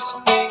the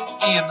first thing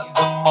in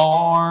the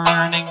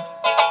morning?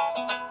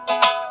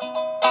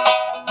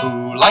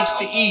 Who likes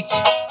to eat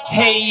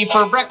hay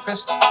for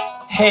breakfast?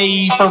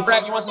 Hay for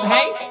breakfast. You want some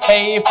hay?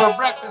 Hay for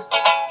breakfast.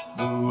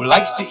 Who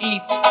likes to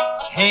eat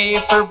hay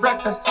for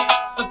breakfast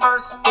the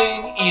first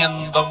thing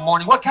in the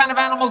morning? What kind of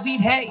animals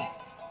eat hay?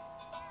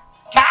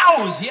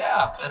 Cows,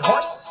 yeah, and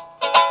horses.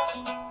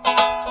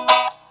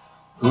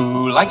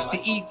 Who likes to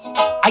eat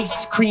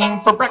ice cream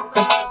for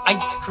breakfast?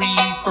 Ice cream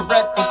for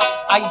breakfast.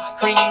 Ice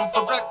cream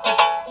for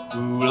breakfast.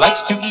 Who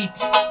likes to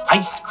eat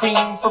ice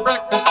cream for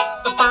breakfast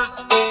the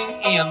first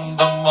thing in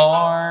the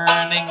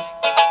morning?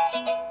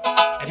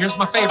 And here's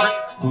my favorite.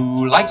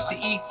 Who likes to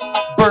eat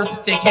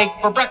birthday cake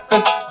for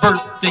breakfast?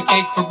 Birthday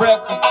cake for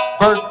breakfast.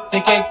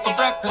 Birthday cake for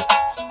breakfast.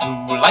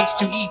 Who likes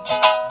to eat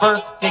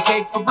birthday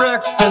cake for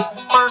breakfast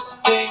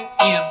first thing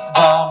in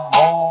the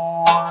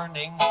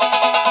morning?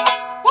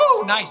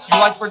 Woo, nice. You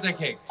like birthday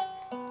cake?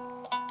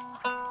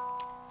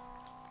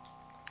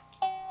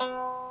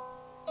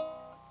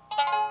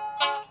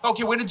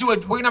 Okay, we're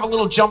gonna have a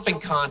little jumping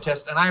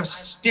contest, and I have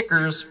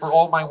stickers for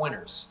all my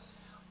winners.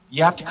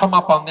 You have to come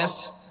up on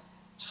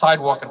this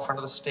sidewalk in front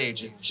of the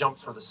stage and jump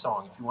for the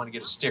song if you want to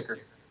get a sticker.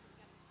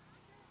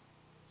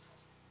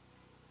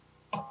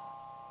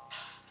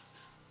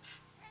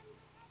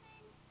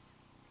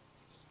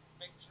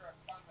 Make sure I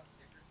find my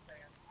stickers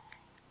fast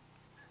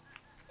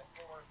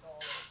before it's all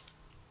over.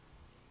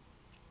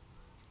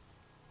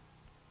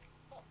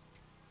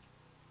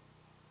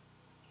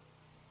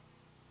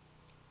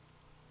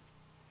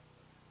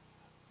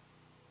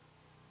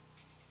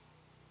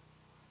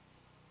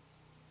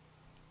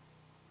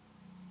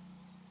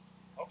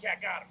 Okay, I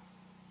got him.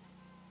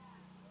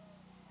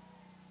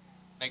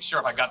 Make sure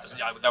if I got this,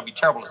 that would be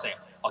terrible to say.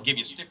 I'll give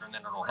you a sticker and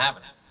then I don't have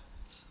it.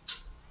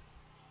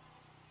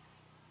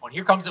 Well,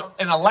 here comes a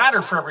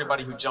ladder for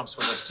everybody who jumps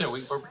with us too.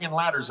 We're bringing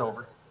ladders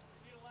over.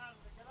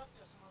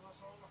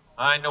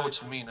 I know what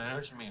you mean. I know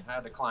what you mean. I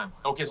had to climb.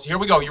 Okay, so here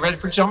we go. You ready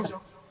for jump?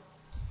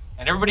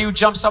 And everybody who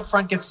jumps up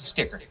front gets a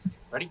sticker.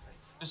 Ready?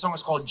 This song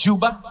is called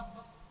Juba.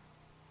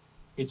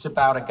 It's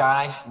about a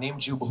guy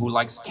named Juba who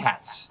likes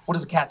cats. What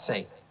does a cat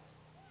say?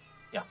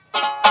 Yeah.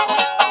 You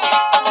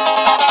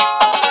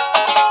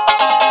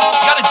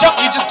gotta jump,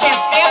 you just can't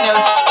stand there.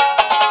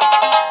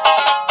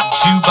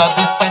 Juba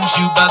this and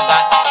Juba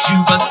that.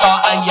 Juba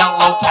saw a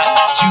yellow cat.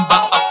 Juba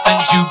up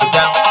and Juba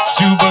down.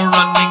 Juba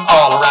running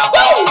all around.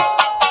 Woo!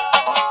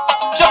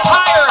 Jump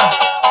higher!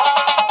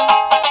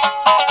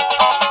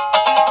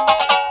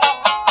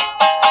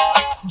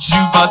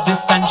 Juba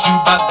this and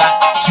Juba that.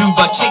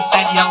 Juba chased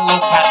that yellow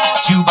cat.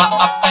 Juba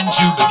up and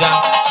Juba down.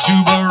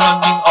 Juba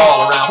running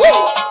all around.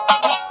 Woo!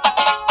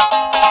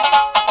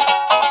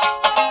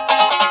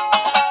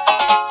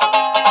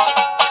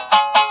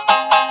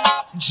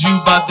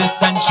 Juba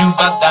this and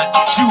Juba that.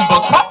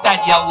 Juba caught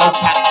that yellow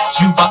cat.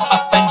 Juba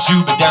up and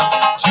Juba down.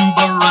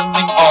 Juba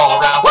running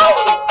all around. Woo!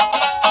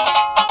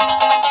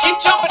 Keep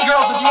jumping,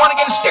 girls, if you want to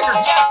get a sticker.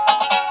 Yeah.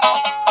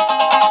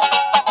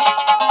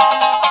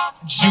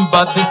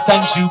 Juba this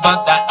and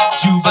Juba that.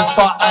 Juba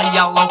saw a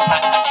yellow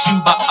cat.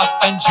 Juba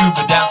up and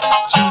Juba down.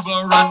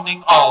 Juba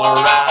running all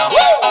around. Woo!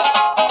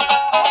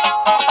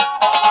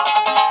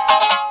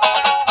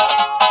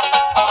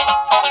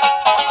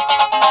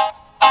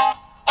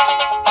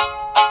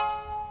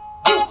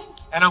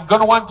 And I'm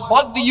going to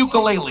unplug the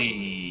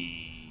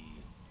ukulele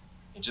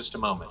in just a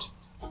moment.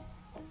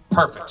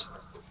 Perfect.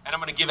 And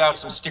I'm going to give out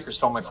some stickers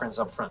to all my friends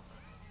up front.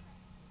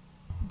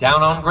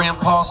 Down on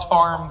Grandpa's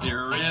farm,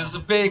 there is a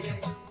big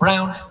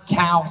brown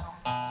cow.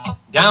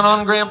 Down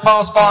on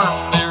Grandpa's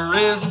farm, there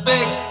is a big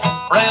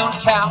brown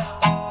cow.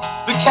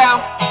 The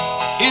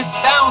cow, it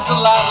sounds a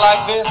lot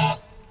like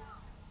this.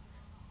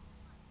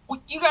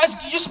 Well, you guys,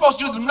 you're supposed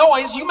to do the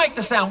noise. You make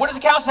the sound. What does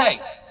the cow say?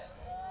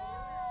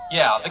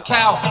 Yeah, the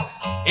cow,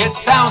 it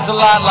sounds a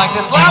lot like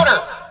this.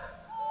 Louder.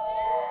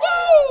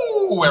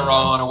 Woo! We're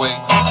on our way.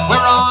 We're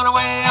on our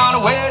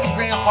way to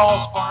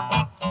Grandpa's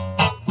farm.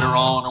 We're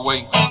on our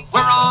way.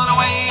 We're on our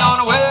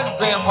way to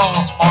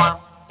Grandpa's farm.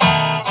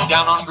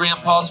 Down on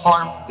Grandpa's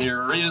farm,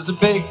 there is a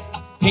big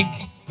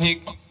pink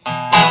pig.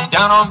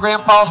 Down on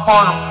Grandpa's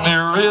farm,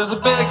 there is a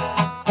big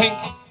pink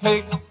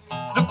pig.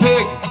 The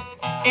pig,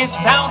 it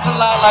sounds a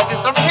lot like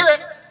this. Let me hear it.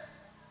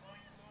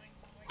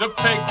 The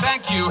pig,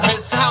 thank you.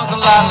 It sounds a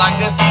lot like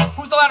this.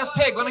 Who's the loudest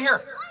pig? Let me hear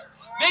it.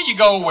 There you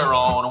go. We're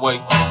on our way.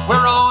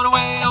 We're on our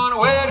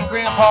way to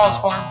Grandpa's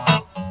farm.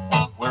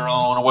 We're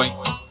on our way.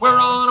 We're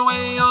on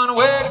our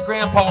way to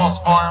Grandpa's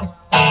farm.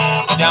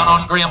 Down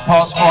on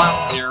Grandpa's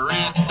farm, there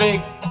is a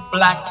big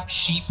black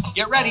sheep.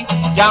 Get ready.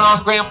 Down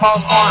on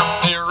Grandpa's farm,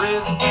 there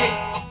is a big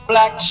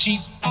black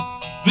sheep.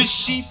 The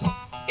sheep,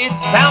 it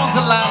sounds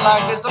a lot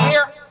like this. Let me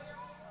hear it.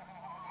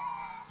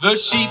 The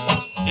sheep,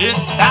 it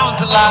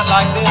sounds a lot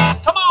like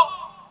this. Come on.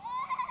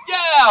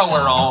 Yeah,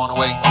 we're on our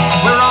way.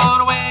 We're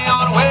on our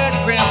way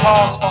to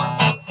Grandpa's farm.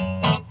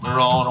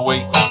 We're on our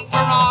way. We're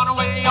on our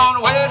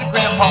way to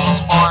Grandpa's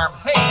farm.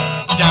 Hey,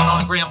 down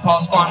on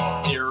Grandpa's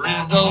farm, there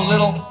is a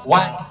little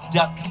white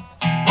duck.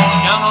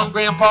 Down on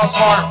Grandpa's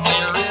farm,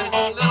 there is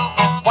a little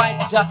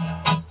white duck.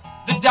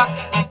 The duck,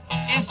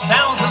 it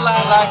sounds a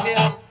lot like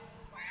this.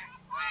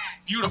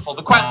 Beautiful.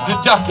 The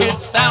duck, it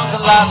sounds a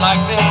lot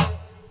like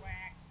this.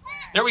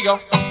 There we go.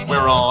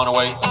 We're on our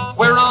way.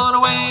 We're on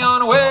our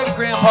way to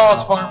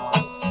Grandpa's farm.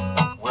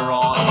 We're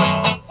on our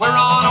way. We're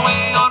on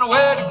our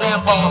way to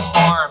Grandpa's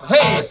farm.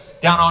 Hey,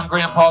 down on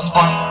Grandpa's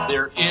farm,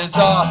 there is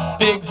a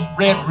big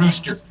red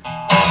rooster.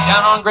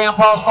 Down on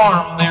Grandpa's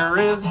farm, there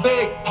is a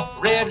big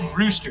red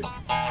rooster.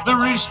 The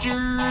rooster,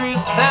 it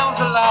sounds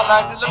a lot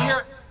like this. Let me hear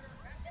it.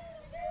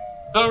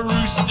 The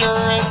rooster,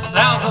 it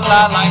sounds a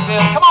lot like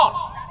this. Come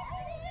on.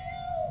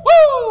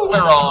 Woo! We're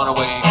on our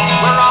way.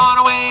 We're on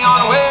our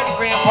way to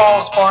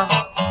Grandpa's farm.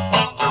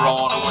 We're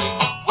on our way.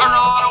 We're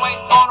on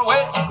our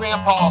way to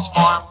Grandpa's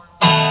farm.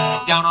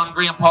 Down on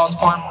Grandpa's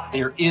farm,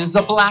 there is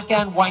a black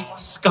and white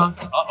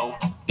skunk. Uh-oh.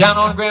 Down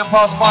on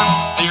Grandpa's farm,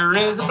 there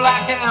is a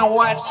black and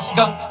white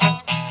skunk.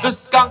 The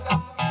skunk,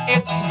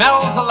 it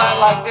smells a lot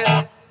like this.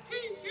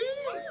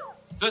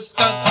 The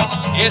skunk,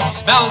 it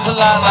smells a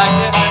lot like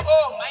this.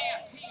 Oh,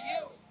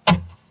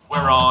 man.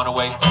 We're on our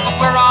way.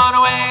 We're on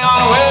our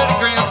way to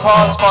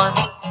Grandpa's farm.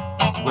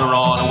 We're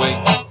on our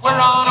way. We're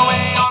on our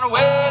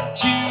way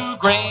to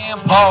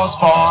Grandpa's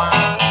farm.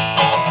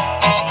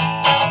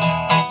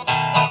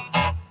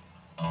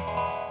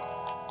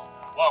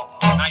 Whoa,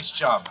 nice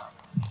job.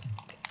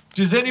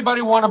 Does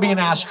anybody want to be an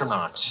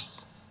astronaut?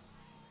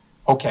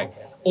 Okay,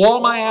 all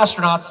my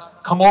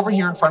astronauts come over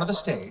here in front of the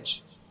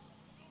stage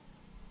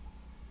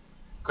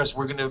because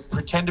we're going to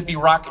pretend to be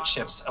rocket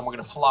ships and we're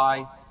going to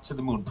fly to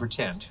the moon,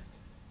 pretend.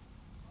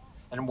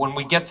 And when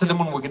we get to the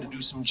moon, we're going to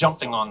do some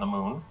jumping on the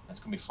moon. That's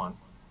going to be fun.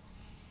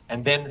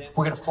 And then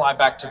we're going to fly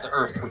back to the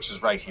Earth, which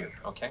is right here,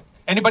 okay?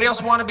 Anybody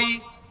else want to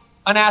be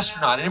an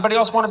astronaut? Anybody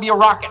else want to be a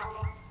rocket?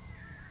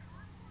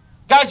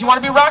 Guys, you want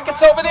to be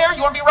rockets over there?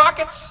 You want to be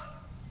rockets?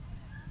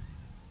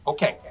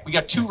 Okay, we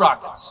got 2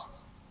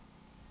 rockets.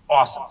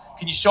 Awesome.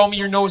 Can you show me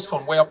your nose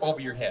cone way up over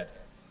your head?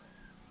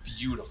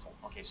 Beautiful.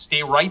 Okay,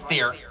 stay right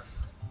there,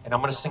 and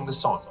I'm going to sing the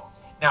song.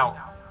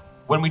 Now,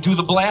 when we do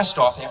the blast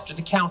off after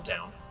the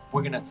countdown,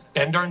 we're going to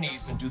bend our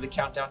knees and do the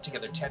countdown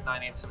together. 10,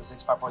 9, 8, 7,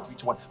 6, 5, 4, 3,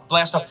 2, 1.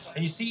 Blast off.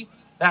 And you see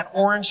that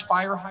orange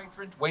fire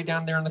hydrant way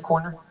down there in the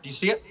corner? Do you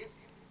see it?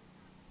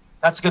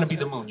 That's going to be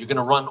the moon. You're going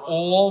to run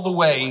all the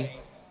way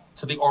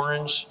to the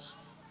orange.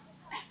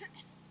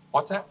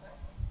 What's that?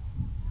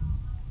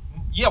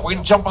 Yeah, we're going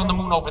to jump on the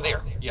moon over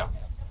there. Yeah.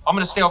 I'm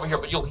going to stay over here,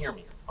 but you'll hear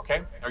me.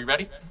 Okay? Are you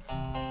ready?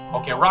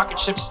 Okay, rocket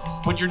ships,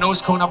 put your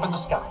nose cone up in the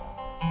sky.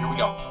 Here we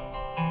go.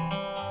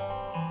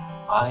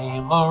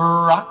 I'm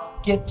a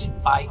rocket,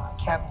 I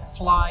can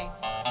fly.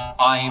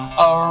 I'm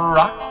a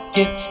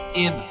rocket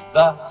in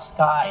the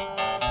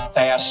sky.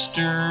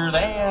 Faster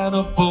than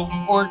a boat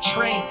or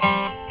train.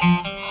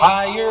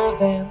 Higher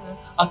than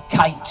a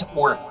kite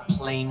or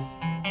plane.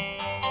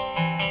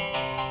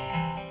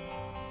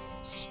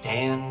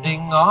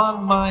 Standing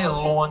on my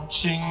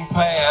launching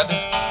pad,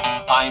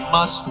 I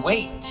must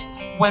wait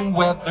when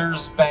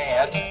weather's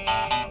bad.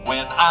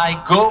 When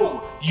I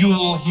go,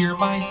 you'll hear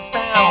my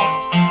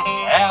sound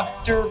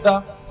after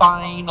the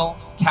final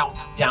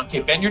countdown. Okay,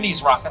 bend your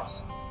knees,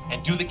 rockets,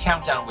 and do the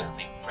countdown with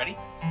me. Ready?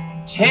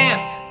 10,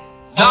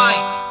 9,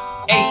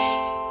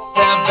 8,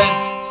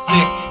 7,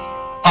 6,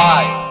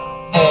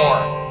 5,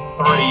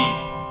 4, 3,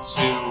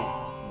 2,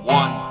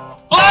 1.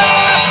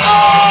 Blast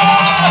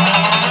off!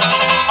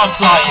 I'm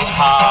flying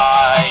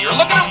higher.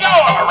 Look at him go!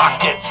 I'm a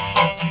rocket.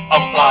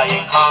 I'm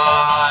flying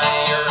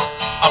higher.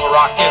 I'm a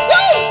rocket.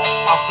 Woo!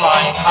 I'm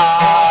flying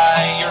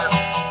higher.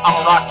 I'm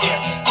a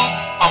rocket.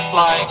 I'm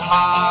flying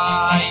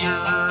higher.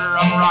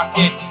 I'm a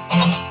rocket.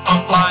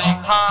 I'm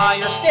flying higher.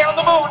 higher, stay on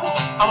the moon.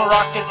 I'm a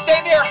rocket,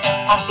 stay there.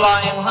 I'm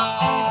flying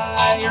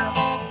higher.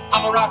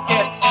 I'm a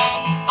rocket,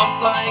 I'm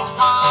flying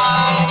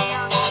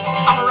higher.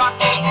 I'm a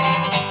rocket,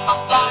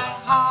 I'm flying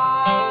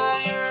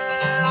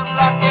higher. I'm a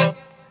rocket.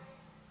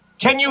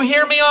 Can you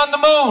hear me on the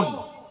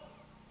moon?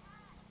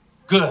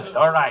 Good,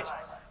 all right.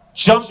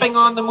 Jumping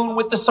on the moon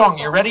with the song.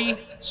 You ready?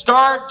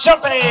 Start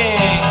jumping!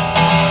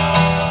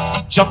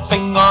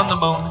 Jumping on the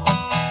moon.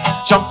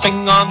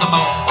 Jumping on the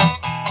moon.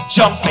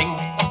 Jumping,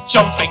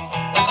 jumping,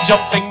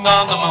 jumping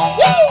on the moon.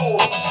 Woo!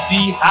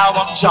 See how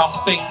I'm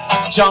jumping,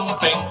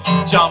 jumping,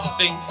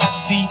 jumping.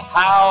 See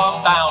how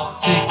I'm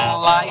bouncing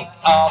like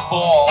a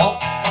ball.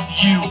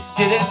 You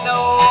didn't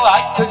know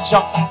I could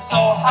jump so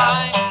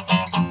high.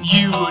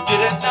 You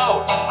didn't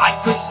know I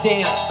could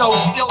stand so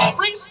still.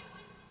 Freeze!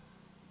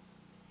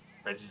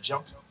 Ready to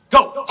jump?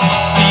 Go!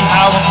 See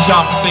how I'm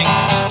jumping,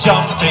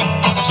 jumping,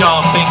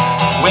 jumping.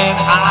 When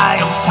I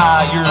am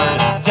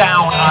tired,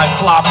 down I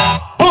flop.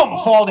 Boom!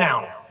 Fall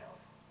down.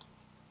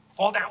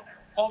 Fall down.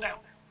 Fall down.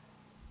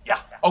 Yeah.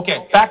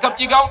 Okay, back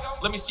up you go.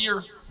 Let me see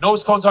your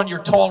nose cones on your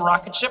tall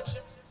rocket ship.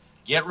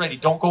 Get ready.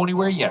 Don't go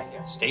anywhere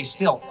yet. Stay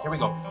still. Here we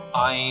go.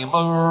 I'm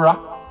a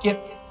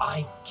rocket.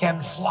 I can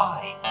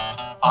fly.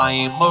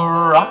 I'm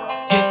a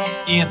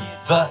rocket in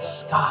the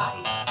sky.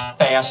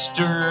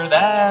 Faster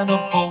than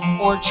a boat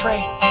or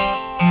train.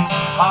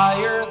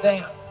 Higher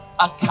than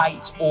a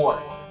kite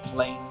or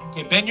plane.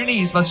 Okay, bend your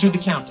knees. Let's do the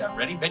countdown.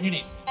 Ready? Bend your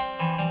knees.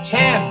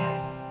 10,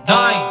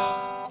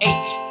 9,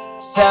 8,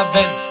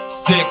 7,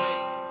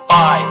 6,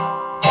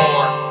 5,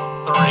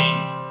 4, 3,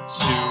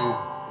 2,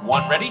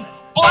 1. Ready?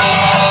 Blast!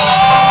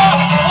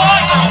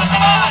 Fly,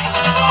 fly,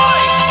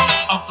 fly.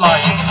 I'm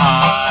flying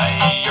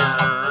higher.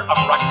 I'm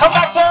a rocket. Come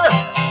back to Earth.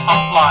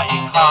 I'm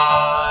flying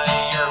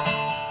higher.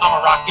 I'm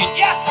a rocket.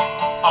 Yes!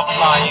 I'm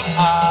flying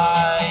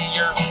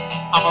higher.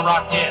 I'm a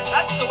rocket.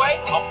 That's the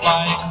way. I'm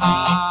flying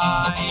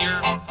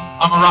higher.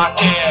 I'm a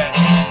rocket.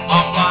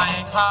 I'm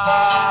flying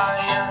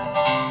higher.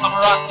 I'm a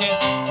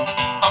rocket.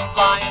 I'm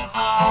flying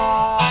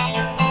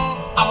higher.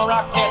 I'm a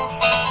rocket.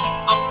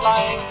 I'm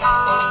flying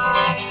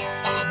higher.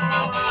 I'm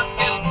a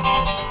rocket.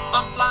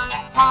 I'm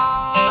flying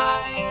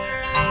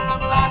higher.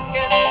 I'm a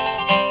rocket.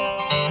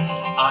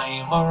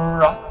 I'm a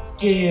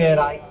rocket.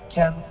 I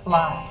can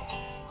fly.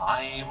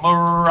 I'm a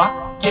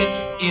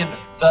rocket in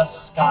the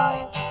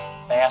sky.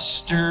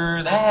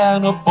 Faster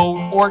than a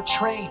boat or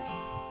train.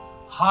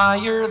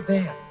 Higher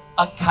than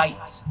a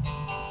kite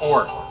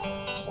or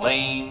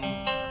plane.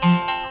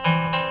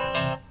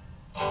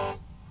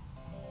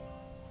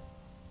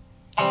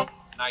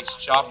 Nice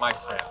job, my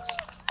friends.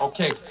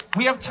 Okay,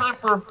 we have time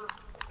for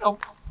 4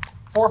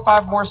 or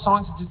 5 more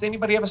songs. Does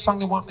anybody have a song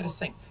they want me to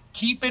sing?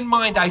 Keep in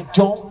mind, I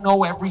don't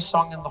know every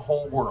song in the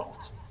whole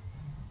world,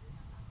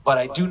 but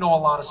I do know a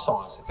lot of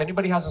songs. If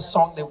anybody has a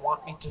song they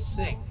want me to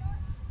sing,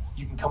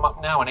 you can come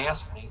up now and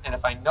ask me, and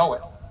if I know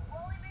it.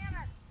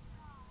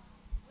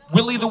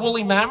 Willie the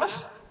Woolly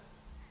Mammoth?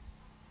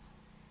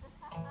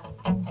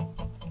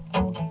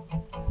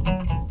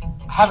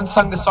 I haven't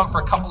sung this song for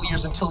a couple of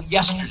years until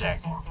yesterday.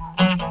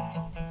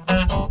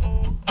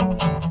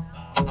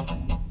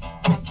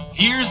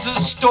 Here's a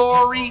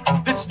story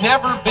that's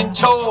never been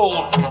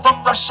told,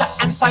 from Russia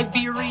and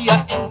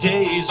Siberia in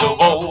days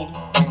of old.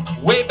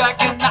 Way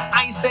back in the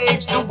Ice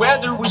Age, the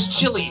weather was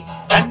chilly,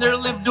 and there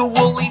lived a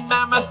woolly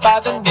mammoth by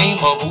the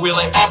name of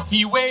Willie.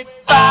 He weighed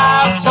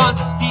 5 tons,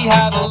 he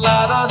had a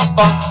lot of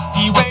spunk.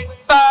 He weighed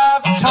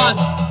 5 tons,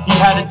 he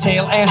had a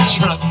tail and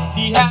trunk.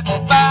 He had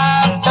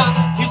 5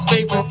 tons, his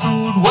favorite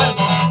food was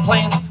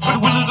plants. But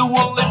Willie the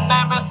woolly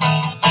mammoth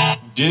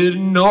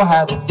didn't know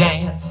how to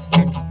dance.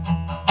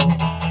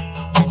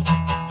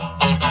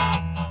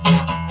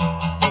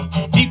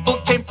 People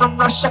came from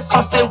Russia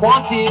 'cause they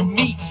wanted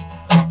meat.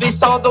 They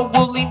saw the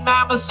woolly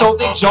mammoth, so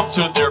they jumped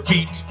to their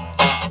feet.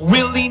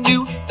 Willie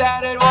knew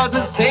that it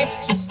wasn't safe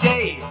to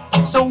stay,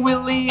 so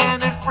Willie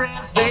and his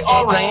friends, they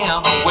all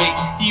ran away.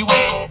 He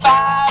weighed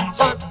 5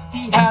 tons,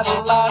 he had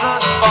a lot of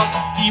spunk.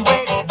 He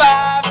weighed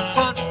 5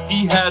 tons,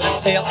 he had a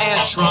tail and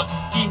trunk.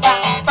 He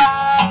had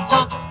 5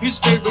 tons, his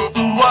favorite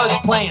food was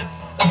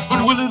plants.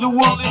 But Willie the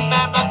woolly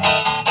mammoth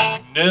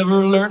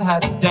never learned how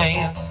to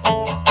dance.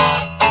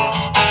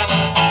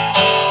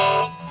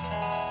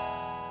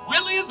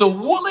 Willie the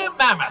Woolly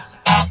Mammoth.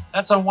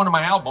 That's on one of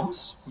my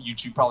albums, you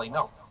two probably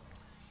know.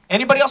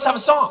 Anybody else have a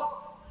song?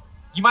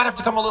 You might have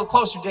to come a little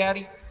closer,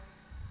 Daddy.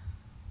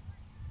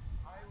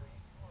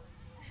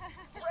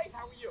 Great,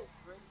 how are you?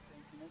 Great,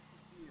 thank you. Nice to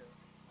see you.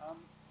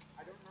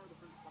 I don't remember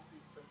the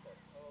company's princess.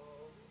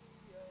 Oh,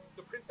 yeah.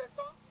 The princess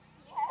song?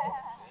 Yeah.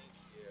 Thank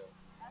you.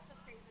 That's the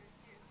Fraser's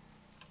too.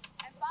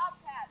 And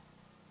Bobcats.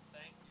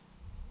 Thank you.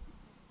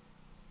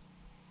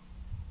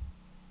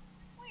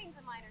 Wayne's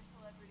a minor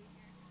celebrity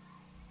here.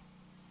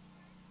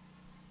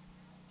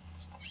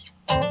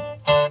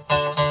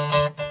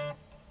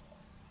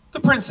 The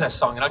princess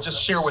song, and I'll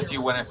just share with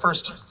you when I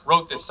first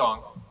wrote this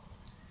song.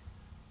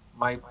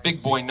 My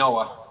big boy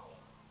Noah,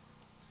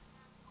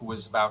 who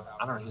was about,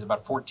 I don't know, he was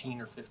about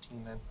 14 or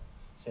 15 then,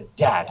 said,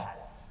 "Dad,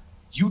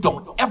 you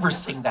don't ever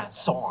sing that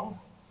song."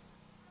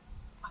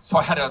 I So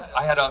I had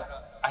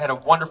a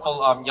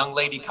wonderful young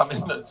lady come in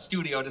the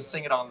studio to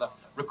sing it on the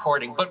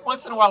recording. But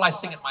once in a while I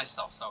sing it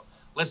myself. So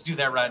let's do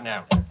that right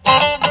now.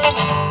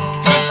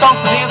 It's a good song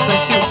for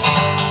dancing too.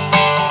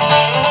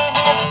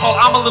 It's called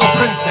I'm a Little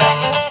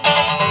Princess.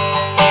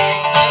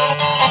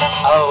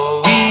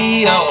 Oh,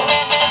 wee, oh,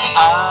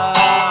 oh,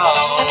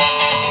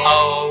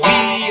 oh,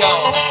 wee,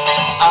 oh,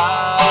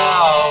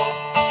 oh.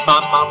 My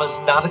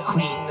mama's not a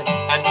queen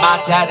and my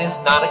dad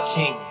is not a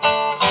king.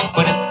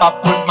 But if I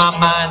put my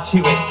mind to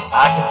it,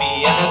 I can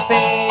be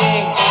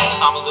anything.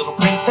 I'm a little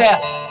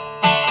princess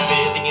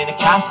living in a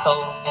castle.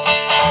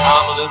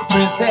 I'm a little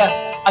princess,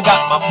 I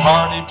got my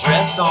party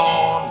dress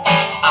on.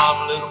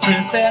 I'm a little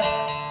princess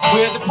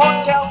with a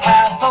ponytail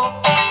tassel.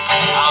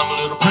 I'm a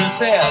little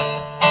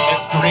princess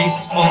as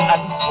graceful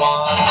as a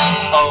swan.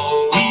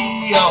 Oh,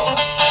 wee, oh,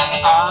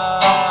 oh,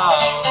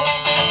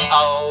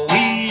 oh,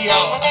 wee,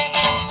 oh,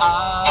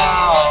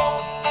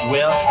 oh.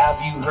 Well,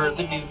 have you heard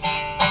the news?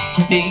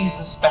 Today's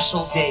a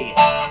special day.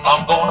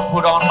 I'm gonna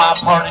put on my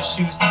party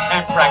shoes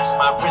and practice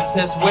my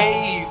princess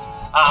wave.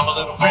 I'm a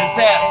little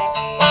princess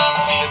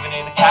living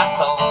in a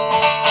castle.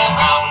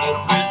 I'm a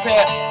little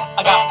princess,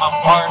 I got my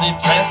party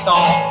dress on.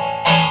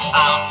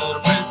 I'm a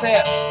little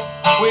princess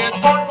with a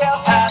ponytail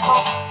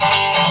tassel.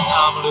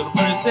 I'm a little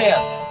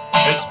princess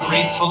as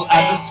graceful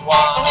as a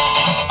swan.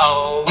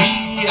 Oh,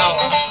 wee, oh,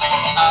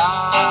 oh,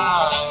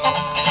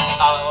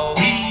 oh,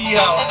 wee,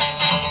 oh,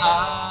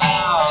 oh.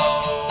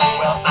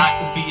 Well, I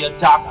can be a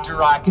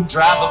doctor, I can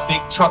drive a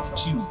big truck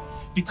too.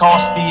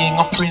 Because being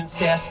a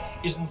princess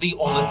isn't the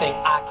only thing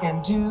I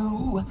can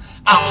do.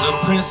 I'm a little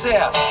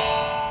princess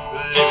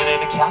living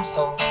in a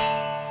castle.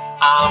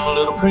 I'm a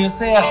little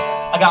princess,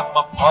 I got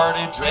my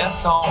party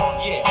dress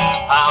on. Yeah,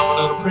 I'm a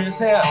little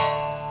princess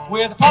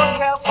with a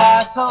ponytail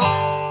tassel.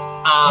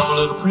 I'm a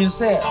little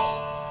princess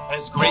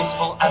as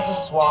graceful as a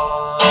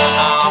swan.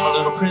 I'm a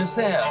little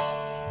princess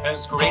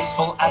as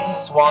graceful as a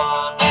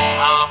swan.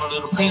 I'm a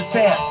little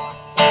princess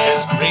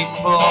as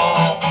graceful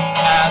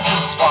as a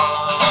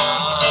swan.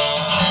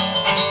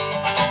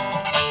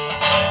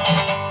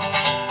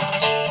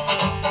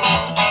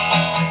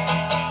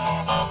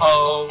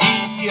 Oh,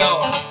 wee,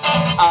 oh,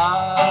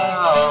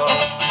 oh,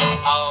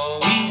 oh,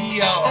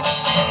 wee, oh,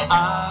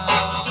 oh,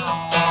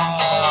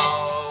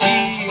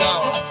 wee,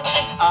 oh,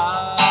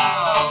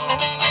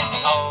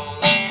 oh,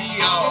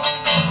 wee, oh,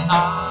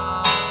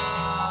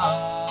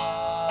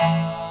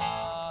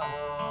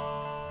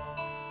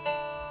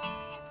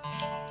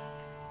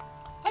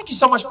 Thank you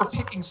so much for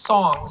picking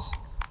songs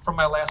from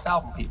my last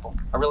album, people.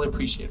 I really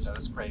appreciate that.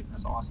 That's great.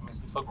 That's awesome. Makes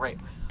me feel great.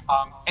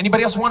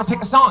 Anybody else want to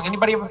pick a song?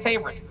 Anybody have a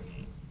favorite?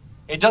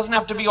 It doesn't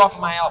have to be off of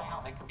my album.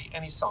 It can be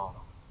any song.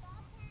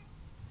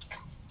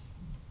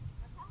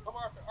 Come,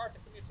 Arthur, come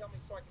here, tell me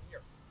so I can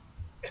hear.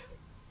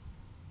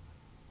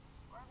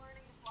 We're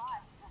learning to fly.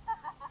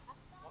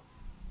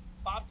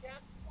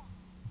 Bobcats?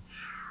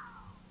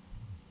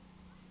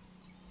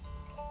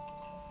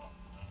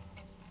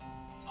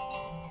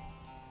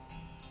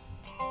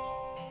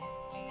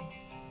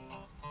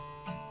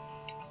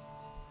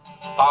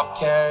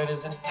 Bobcat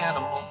is an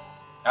animal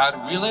I'd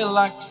really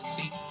like to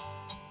see.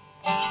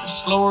 They're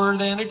slower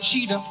than a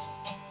cheetah,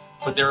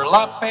 but they're a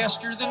lot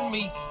faster than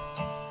me.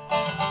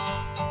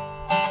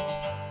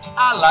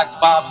 I like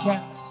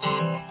bobcats,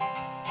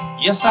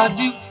 yes I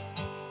do.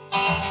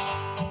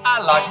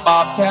 I like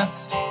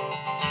bobcats,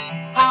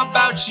 how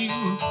about you?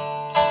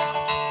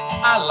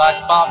 I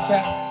like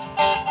bobcats,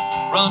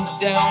 running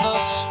down the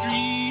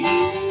street.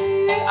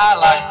 I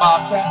like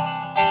bobcats,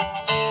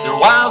 they're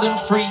wild and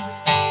free.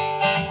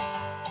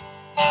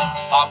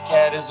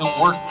 Bobcat is a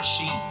work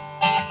machine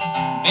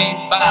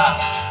made by,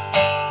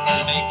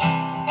 they make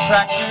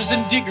tractors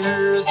and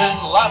diggers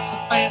and lots of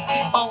fancy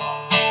foam.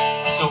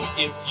 So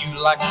if you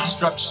like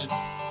construction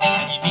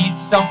and you need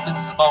something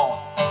small,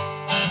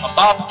 a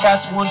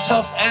bobcat's one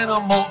tough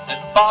animal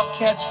and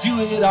bobcats do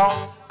it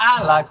all.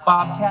 I like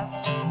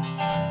bobcats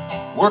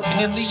working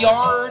in the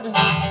yard.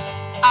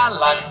 I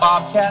like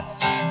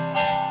bobcats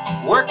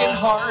working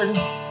hard.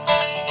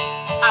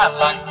 I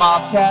like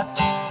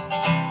bobcats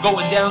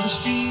going down the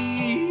street.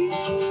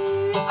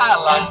 I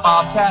like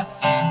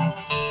bobcats,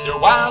 they're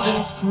wild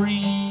and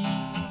free.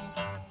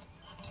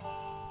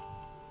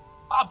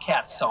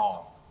 Bobcat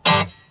song.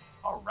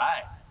 All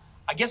right.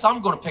 I guess I'm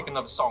going to pick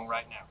another song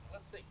right now.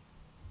 Let's see.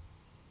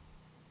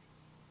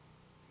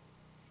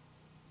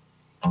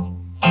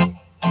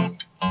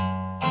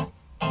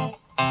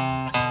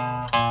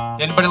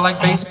 Anybody like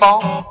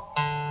baseball?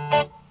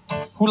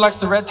 Who likes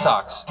the Red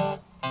Sox?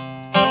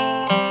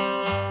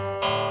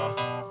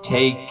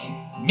 Take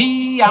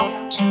me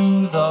out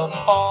to the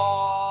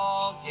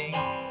ball game.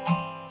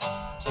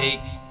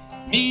 Take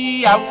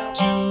me out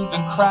to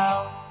the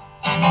crowd.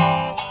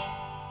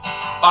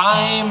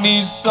 Buy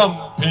me some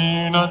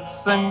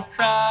peanuts and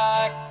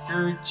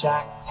Cracker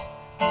Jacks.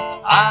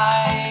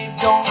 I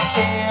don't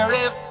care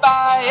if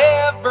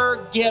I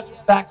ever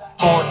get back,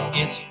 for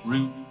it's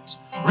root,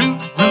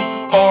 root,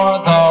 root for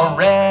the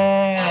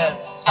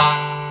Red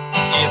Sox.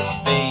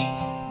 If they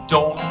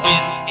don't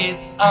win,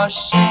 it's a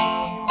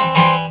shame,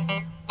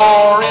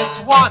 4 is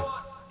 1,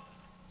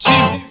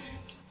 2,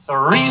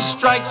 3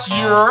 strikes,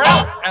 you're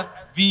out at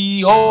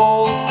the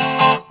old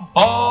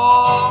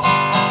ball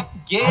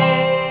game.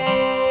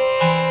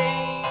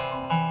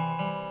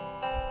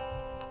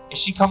 Is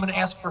she coming to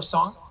ask for a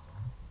song?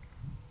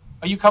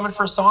 Are you coming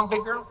for a song,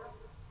 big girl?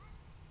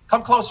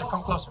 Come closer,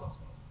 come closer.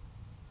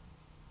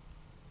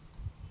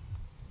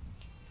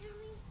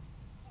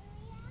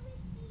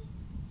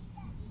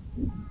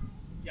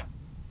 Yeah.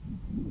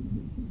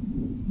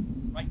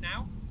 Right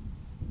now?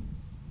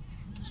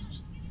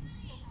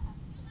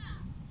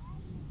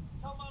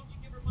 Tell Mom you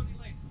give her money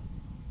later.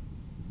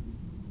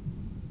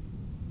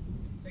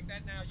 Take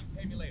that now, you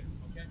pay me later,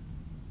 okay?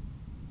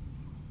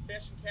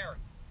 Cash and carry.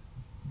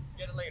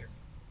 Get it later.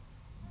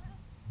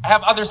 I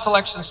have other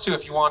selections too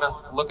if you want to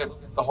look at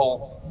the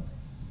whole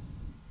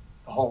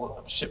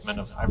shipment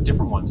of, I have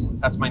different ones.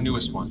 That's my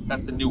newest one.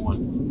 That's the new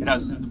one. It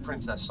has the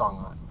princess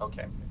song on it.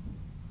 Okay.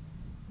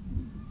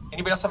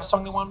 Anybody else have a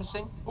song they want me to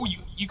sing? Oh,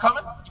 you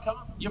coming? You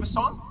coming? You have a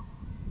song?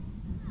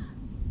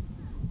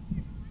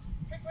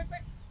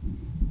 Quick.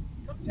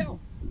 Come tell.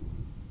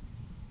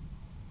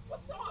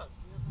 What song?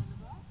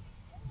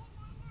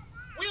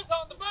 Wheels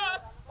on the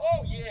Bus.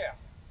 Oh, yeah.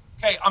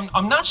 Okay,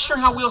 I'm not sure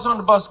how Wheels on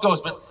the Bus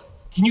goes, but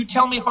can you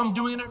tell me if I'm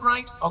doing it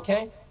right?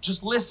 Okay?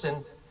 Just listen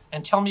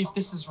and tell me if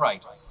this is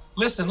right.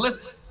 Listen.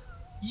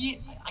 Yeah,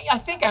 I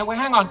think hang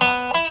on.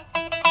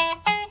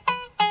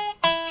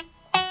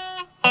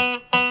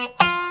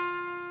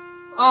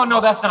 Oh,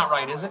 no, that's not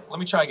right, is it? Let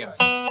me try again.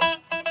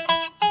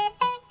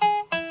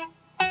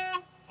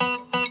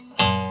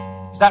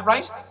 Is that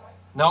right?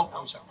 No?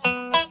 Let me try.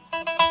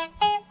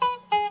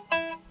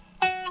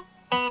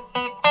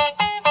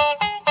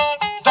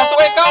 Is that the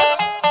way it goes?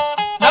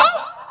 No?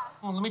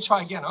 Well, let me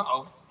try again.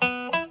 Uh-oh.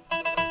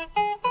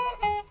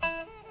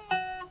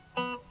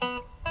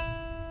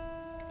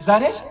 Is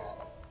that it?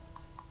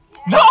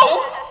 No!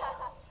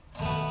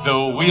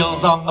 The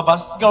wheels on the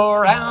bus go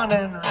round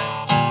and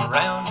round,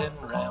 round and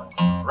round,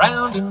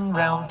 round and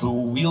round. The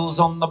wheels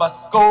on the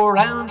bus go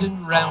round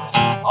and round,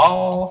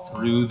 all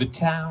through the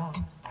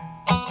town.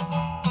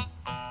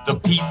 The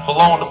people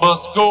on the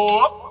bus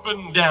go up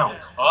and down,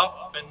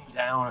 up and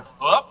down,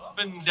 up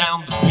and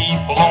down. The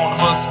people on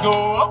the bus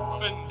go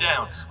up and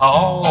down,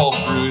 all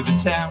through the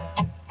town.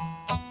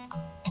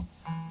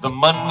 The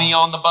money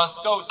on the bus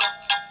goes.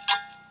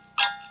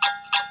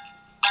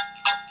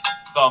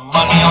 The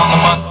money on the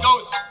bus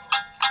goes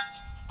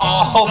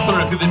all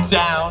through the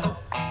town.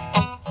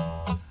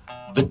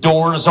 The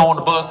doors on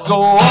the bus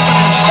go open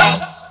and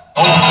shut,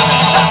 open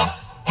and shut,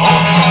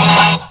 open and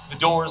shut. The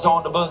doors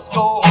on the bus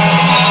go open and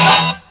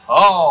shut,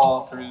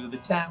 all through the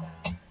town.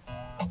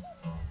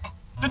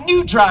 The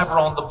new driver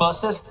on the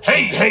bus says,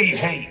 hey, hey,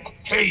 hey,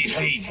 hey,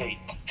 hey, hey,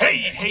 hey,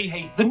 hey,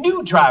 hey. The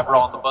new driver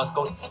on the bus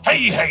goes,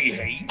 hey, hey,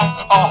 hey,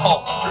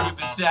 all through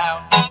the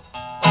town.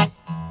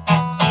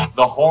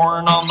 The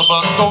horn on the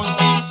bus goes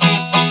beep,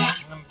 beep,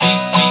 beep,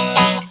 beep,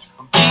 beep,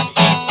 beep, beep,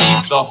 beep,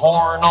 beep. The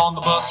horn on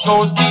the bus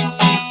goes beep,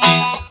 beep,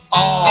 beep,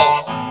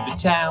 all through the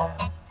town.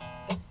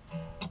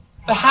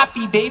 The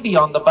happy baby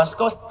on the bus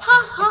goes ha,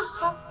 ha,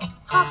 ha,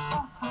 ha,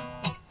 ha,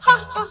 ha, ha,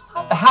 ha,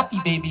 ha. The happy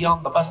baby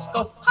on the bus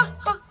goes ha,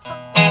 ha, ha,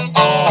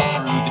 all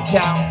through the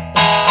town.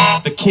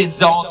 The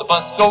kids on the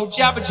bus go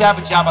jabba,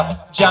 jabba, jabba,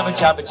 jabba,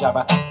 jabba,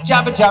 jabba,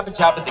 jabba, jabba,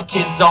 jabba. The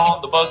kids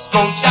on the bus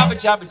go jabba,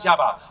 jabba,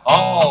 jabba,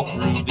 all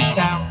through the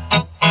town.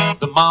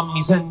 The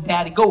mommies and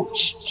daddy go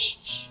shh,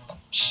 shh,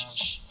 shh,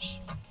 shh,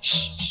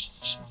 shh,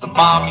 shh. The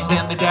mommies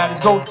and the daddies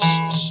go shh,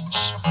 shh,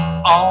 shh,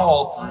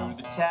 all through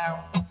the town.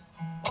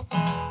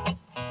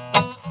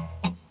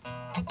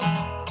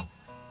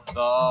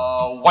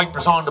 The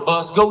wipers on the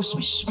bus go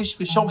swish, swish,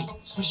 swish, show me.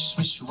 Swish,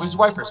 swish, where's the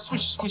wipers?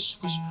 Swish, swish,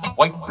 swish.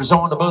 Wipers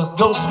on the bus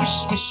go swish,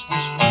 swish,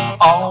 swish,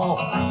 all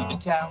through the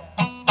town.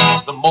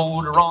 The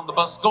motor on the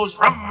bus goes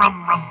rum,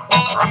 rum, rum,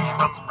 rum, rum,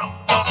 rum, rum, rum,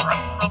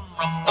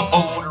 rum. The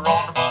motor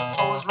on the bus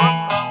goes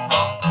rum, rum,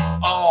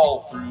 rum,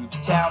 all through the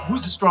town.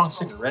 Who's a strong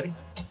singer? Ready?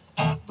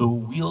 The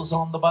wheels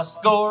on the bus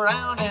go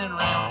round and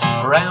round,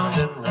 round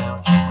and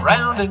round,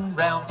 round and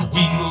round. The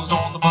wheels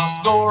on the bus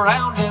go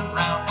round and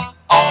round,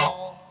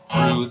 all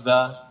through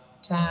the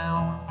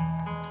town.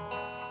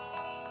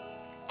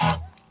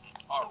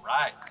 All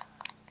right.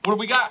 What do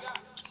we got? You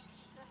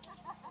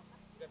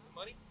got some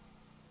money?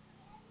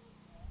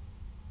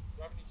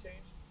 Do I have any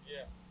change?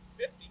 Yeah.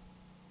 50.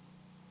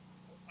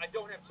 I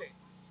don't have change.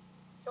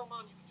 Tell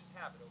Mom you can just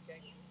have it,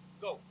 okay?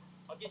 Go.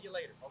 I'll get you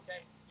later,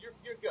 okay? You're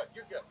good.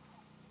 You're good.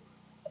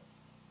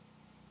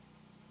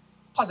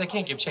 Plus, I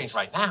can't give change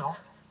right now.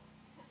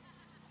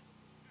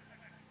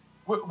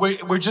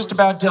 We're just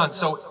about done,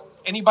 so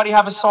anybody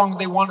have a song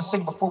they want to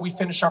sing before we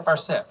finish up our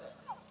set?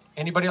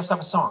 Anybody else have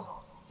a song?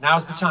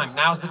 Now's the time.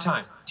 Now's the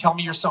time. Tell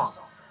me your song.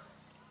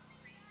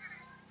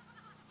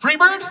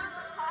 Freebird?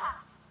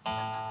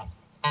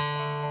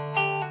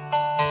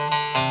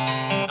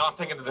 No,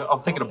 I'm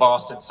thinking of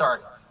Boston. Sorry.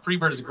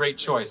 Freebird is a great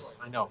choice.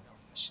 I know.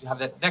 You should have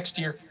that next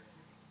year.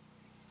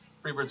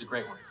 Freebird's a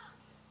great one.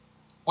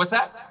 What's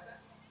that?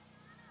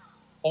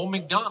 Old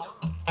MacDonald.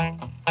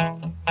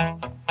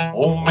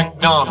 Old MacDonald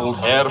MacDonald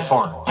had a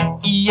farm.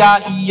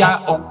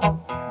 E-I-E-I-O.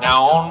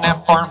 Now on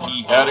that farm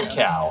he had a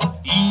cow.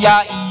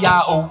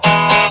 E-I-E-I-O.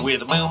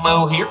 With a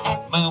moo-moo here,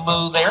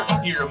 moo-moo there,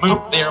 here a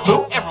moo, there a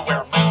moo,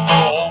 everywhere a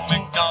moo-moo. Old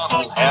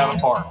MacDonald had a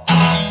farm.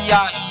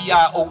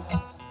 E-I-E-I-O.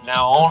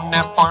 Now on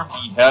that farm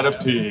he had a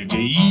pig.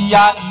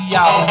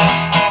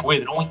 E-I-E-I-O.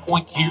 With an oink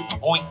oink here,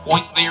 oink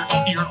oink there,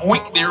 here an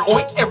oink, there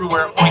oink,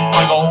 everywhere oink.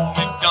 Like old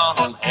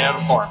MacDonald had a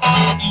farm.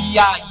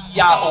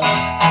 E-I-E-I-O.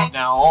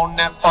 Now on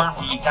that farm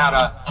he had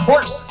a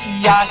horse.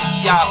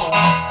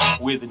 E-I-E-I-O.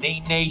 With a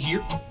neigh-neigh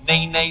here,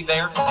 neigh-neigh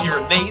there, here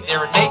a neigh,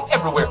 there a neigh,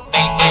 everywhere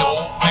neigh-neigh.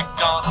 Old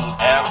MacDonald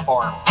had a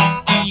farm.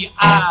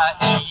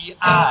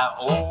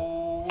 E-I-E-I-O.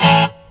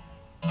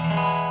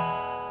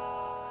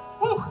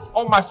 Woo.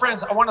 Oh, my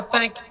friends, I want to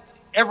thank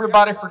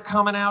everybody for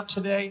coming out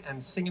today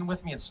and singing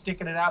with me and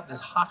sticking it out in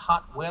this hot,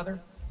 hot weather.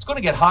 It's going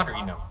to get hotter,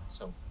 you know,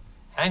 so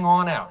hang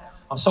on out.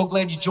 I'm so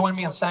glad you joined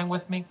me and sang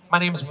with me. My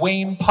name is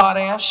Wayne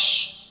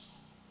Potash.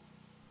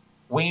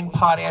 Wayne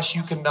Potash.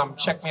 You can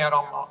check me out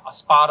on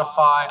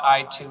Spotify,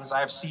 iTunes. I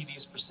have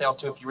CDs for sale,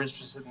 too, if you're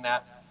interested in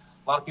that.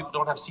 A lot of people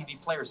don't have CD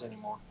players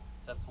anymore.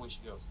 That's the way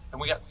she goes.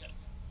 And we got...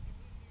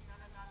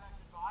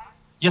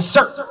 Yes,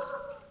 sir.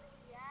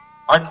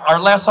 Our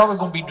last song is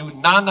going to be do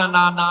Na Na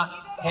Na Na,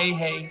 Hey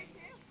Hey,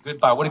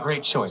 Goodbye. What a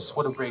great choice.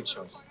 What a great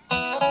choice.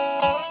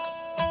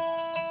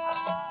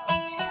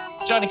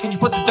 Johnny, can you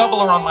put the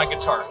doubler on my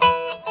guitar?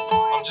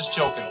 I'm just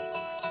joking.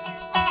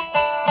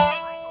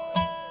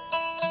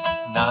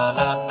 Na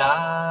na na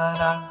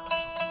na,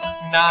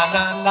 na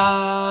na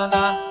na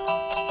na,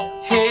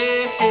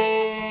 hey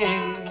hey,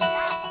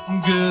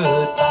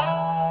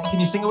 goodbye. Can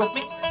you sing it with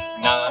me?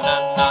 Na na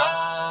na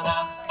na,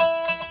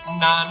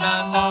 na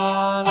na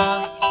na na.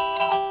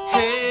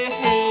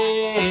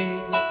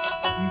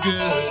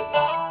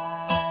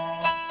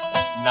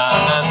 Na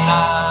na na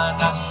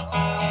na,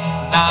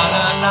 na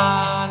na na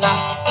na,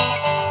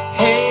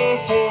 hey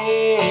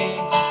hey,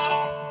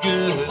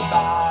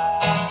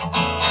 goodbye.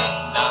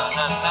 Na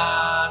na na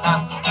na,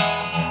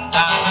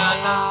 na na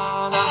na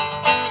na,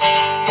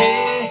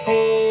 hey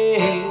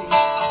hey,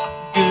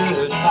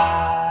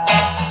 goodbye.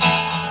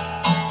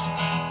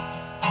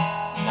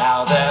 Now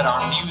that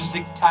our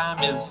music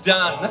time is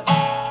done,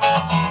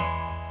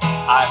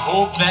 I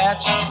hope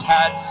that you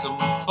had some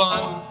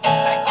fun.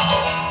 Thank you.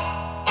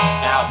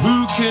 Now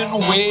who can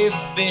wave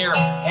their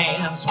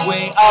hands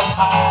way up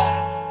high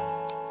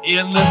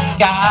in the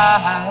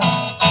sky?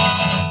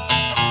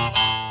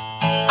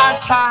 Our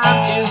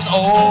time is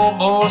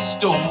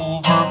almost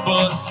over,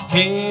 but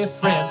hey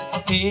friends,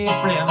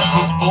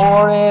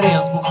 before it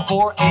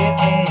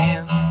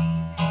ends,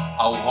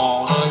 I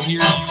wanna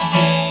hear you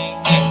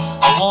singing,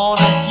 I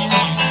wanna hear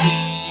you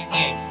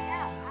singing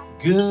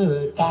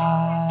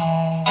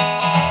goodbye.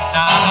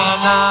 Na na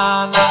na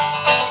na.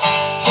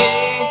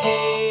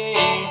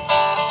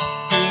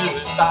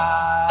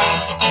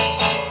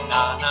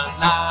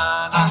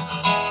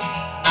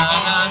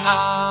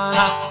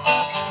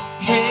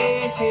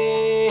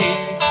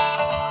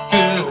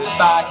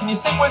 Can you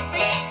sing with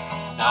me?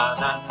 Na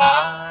na na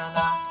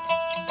na,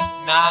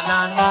 na na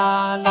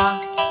na na,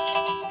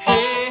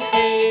 hey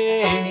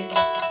hey,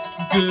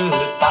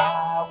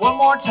 goodbye. One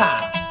more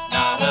time.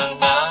 Na na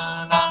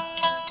na na,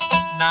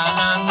 na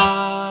na na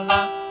na,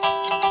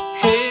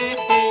 hey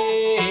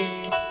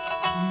hey,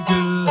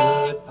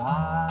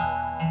 goodbye.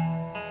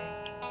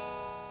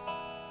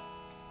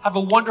 Have a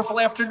wonderful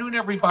afternoon,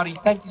 everybody.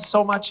 Thank you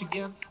so much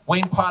again.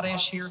 Wayne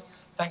Potash here.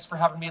 Thanks for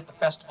having me at the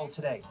festival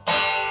today.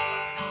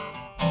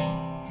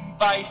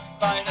 Bite,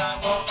 bite, I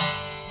won't.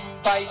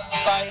 Bite,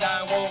 bite,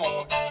 I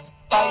won't.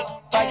 Bite,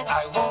 bite,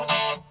 I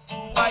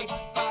won't.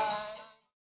 Bite.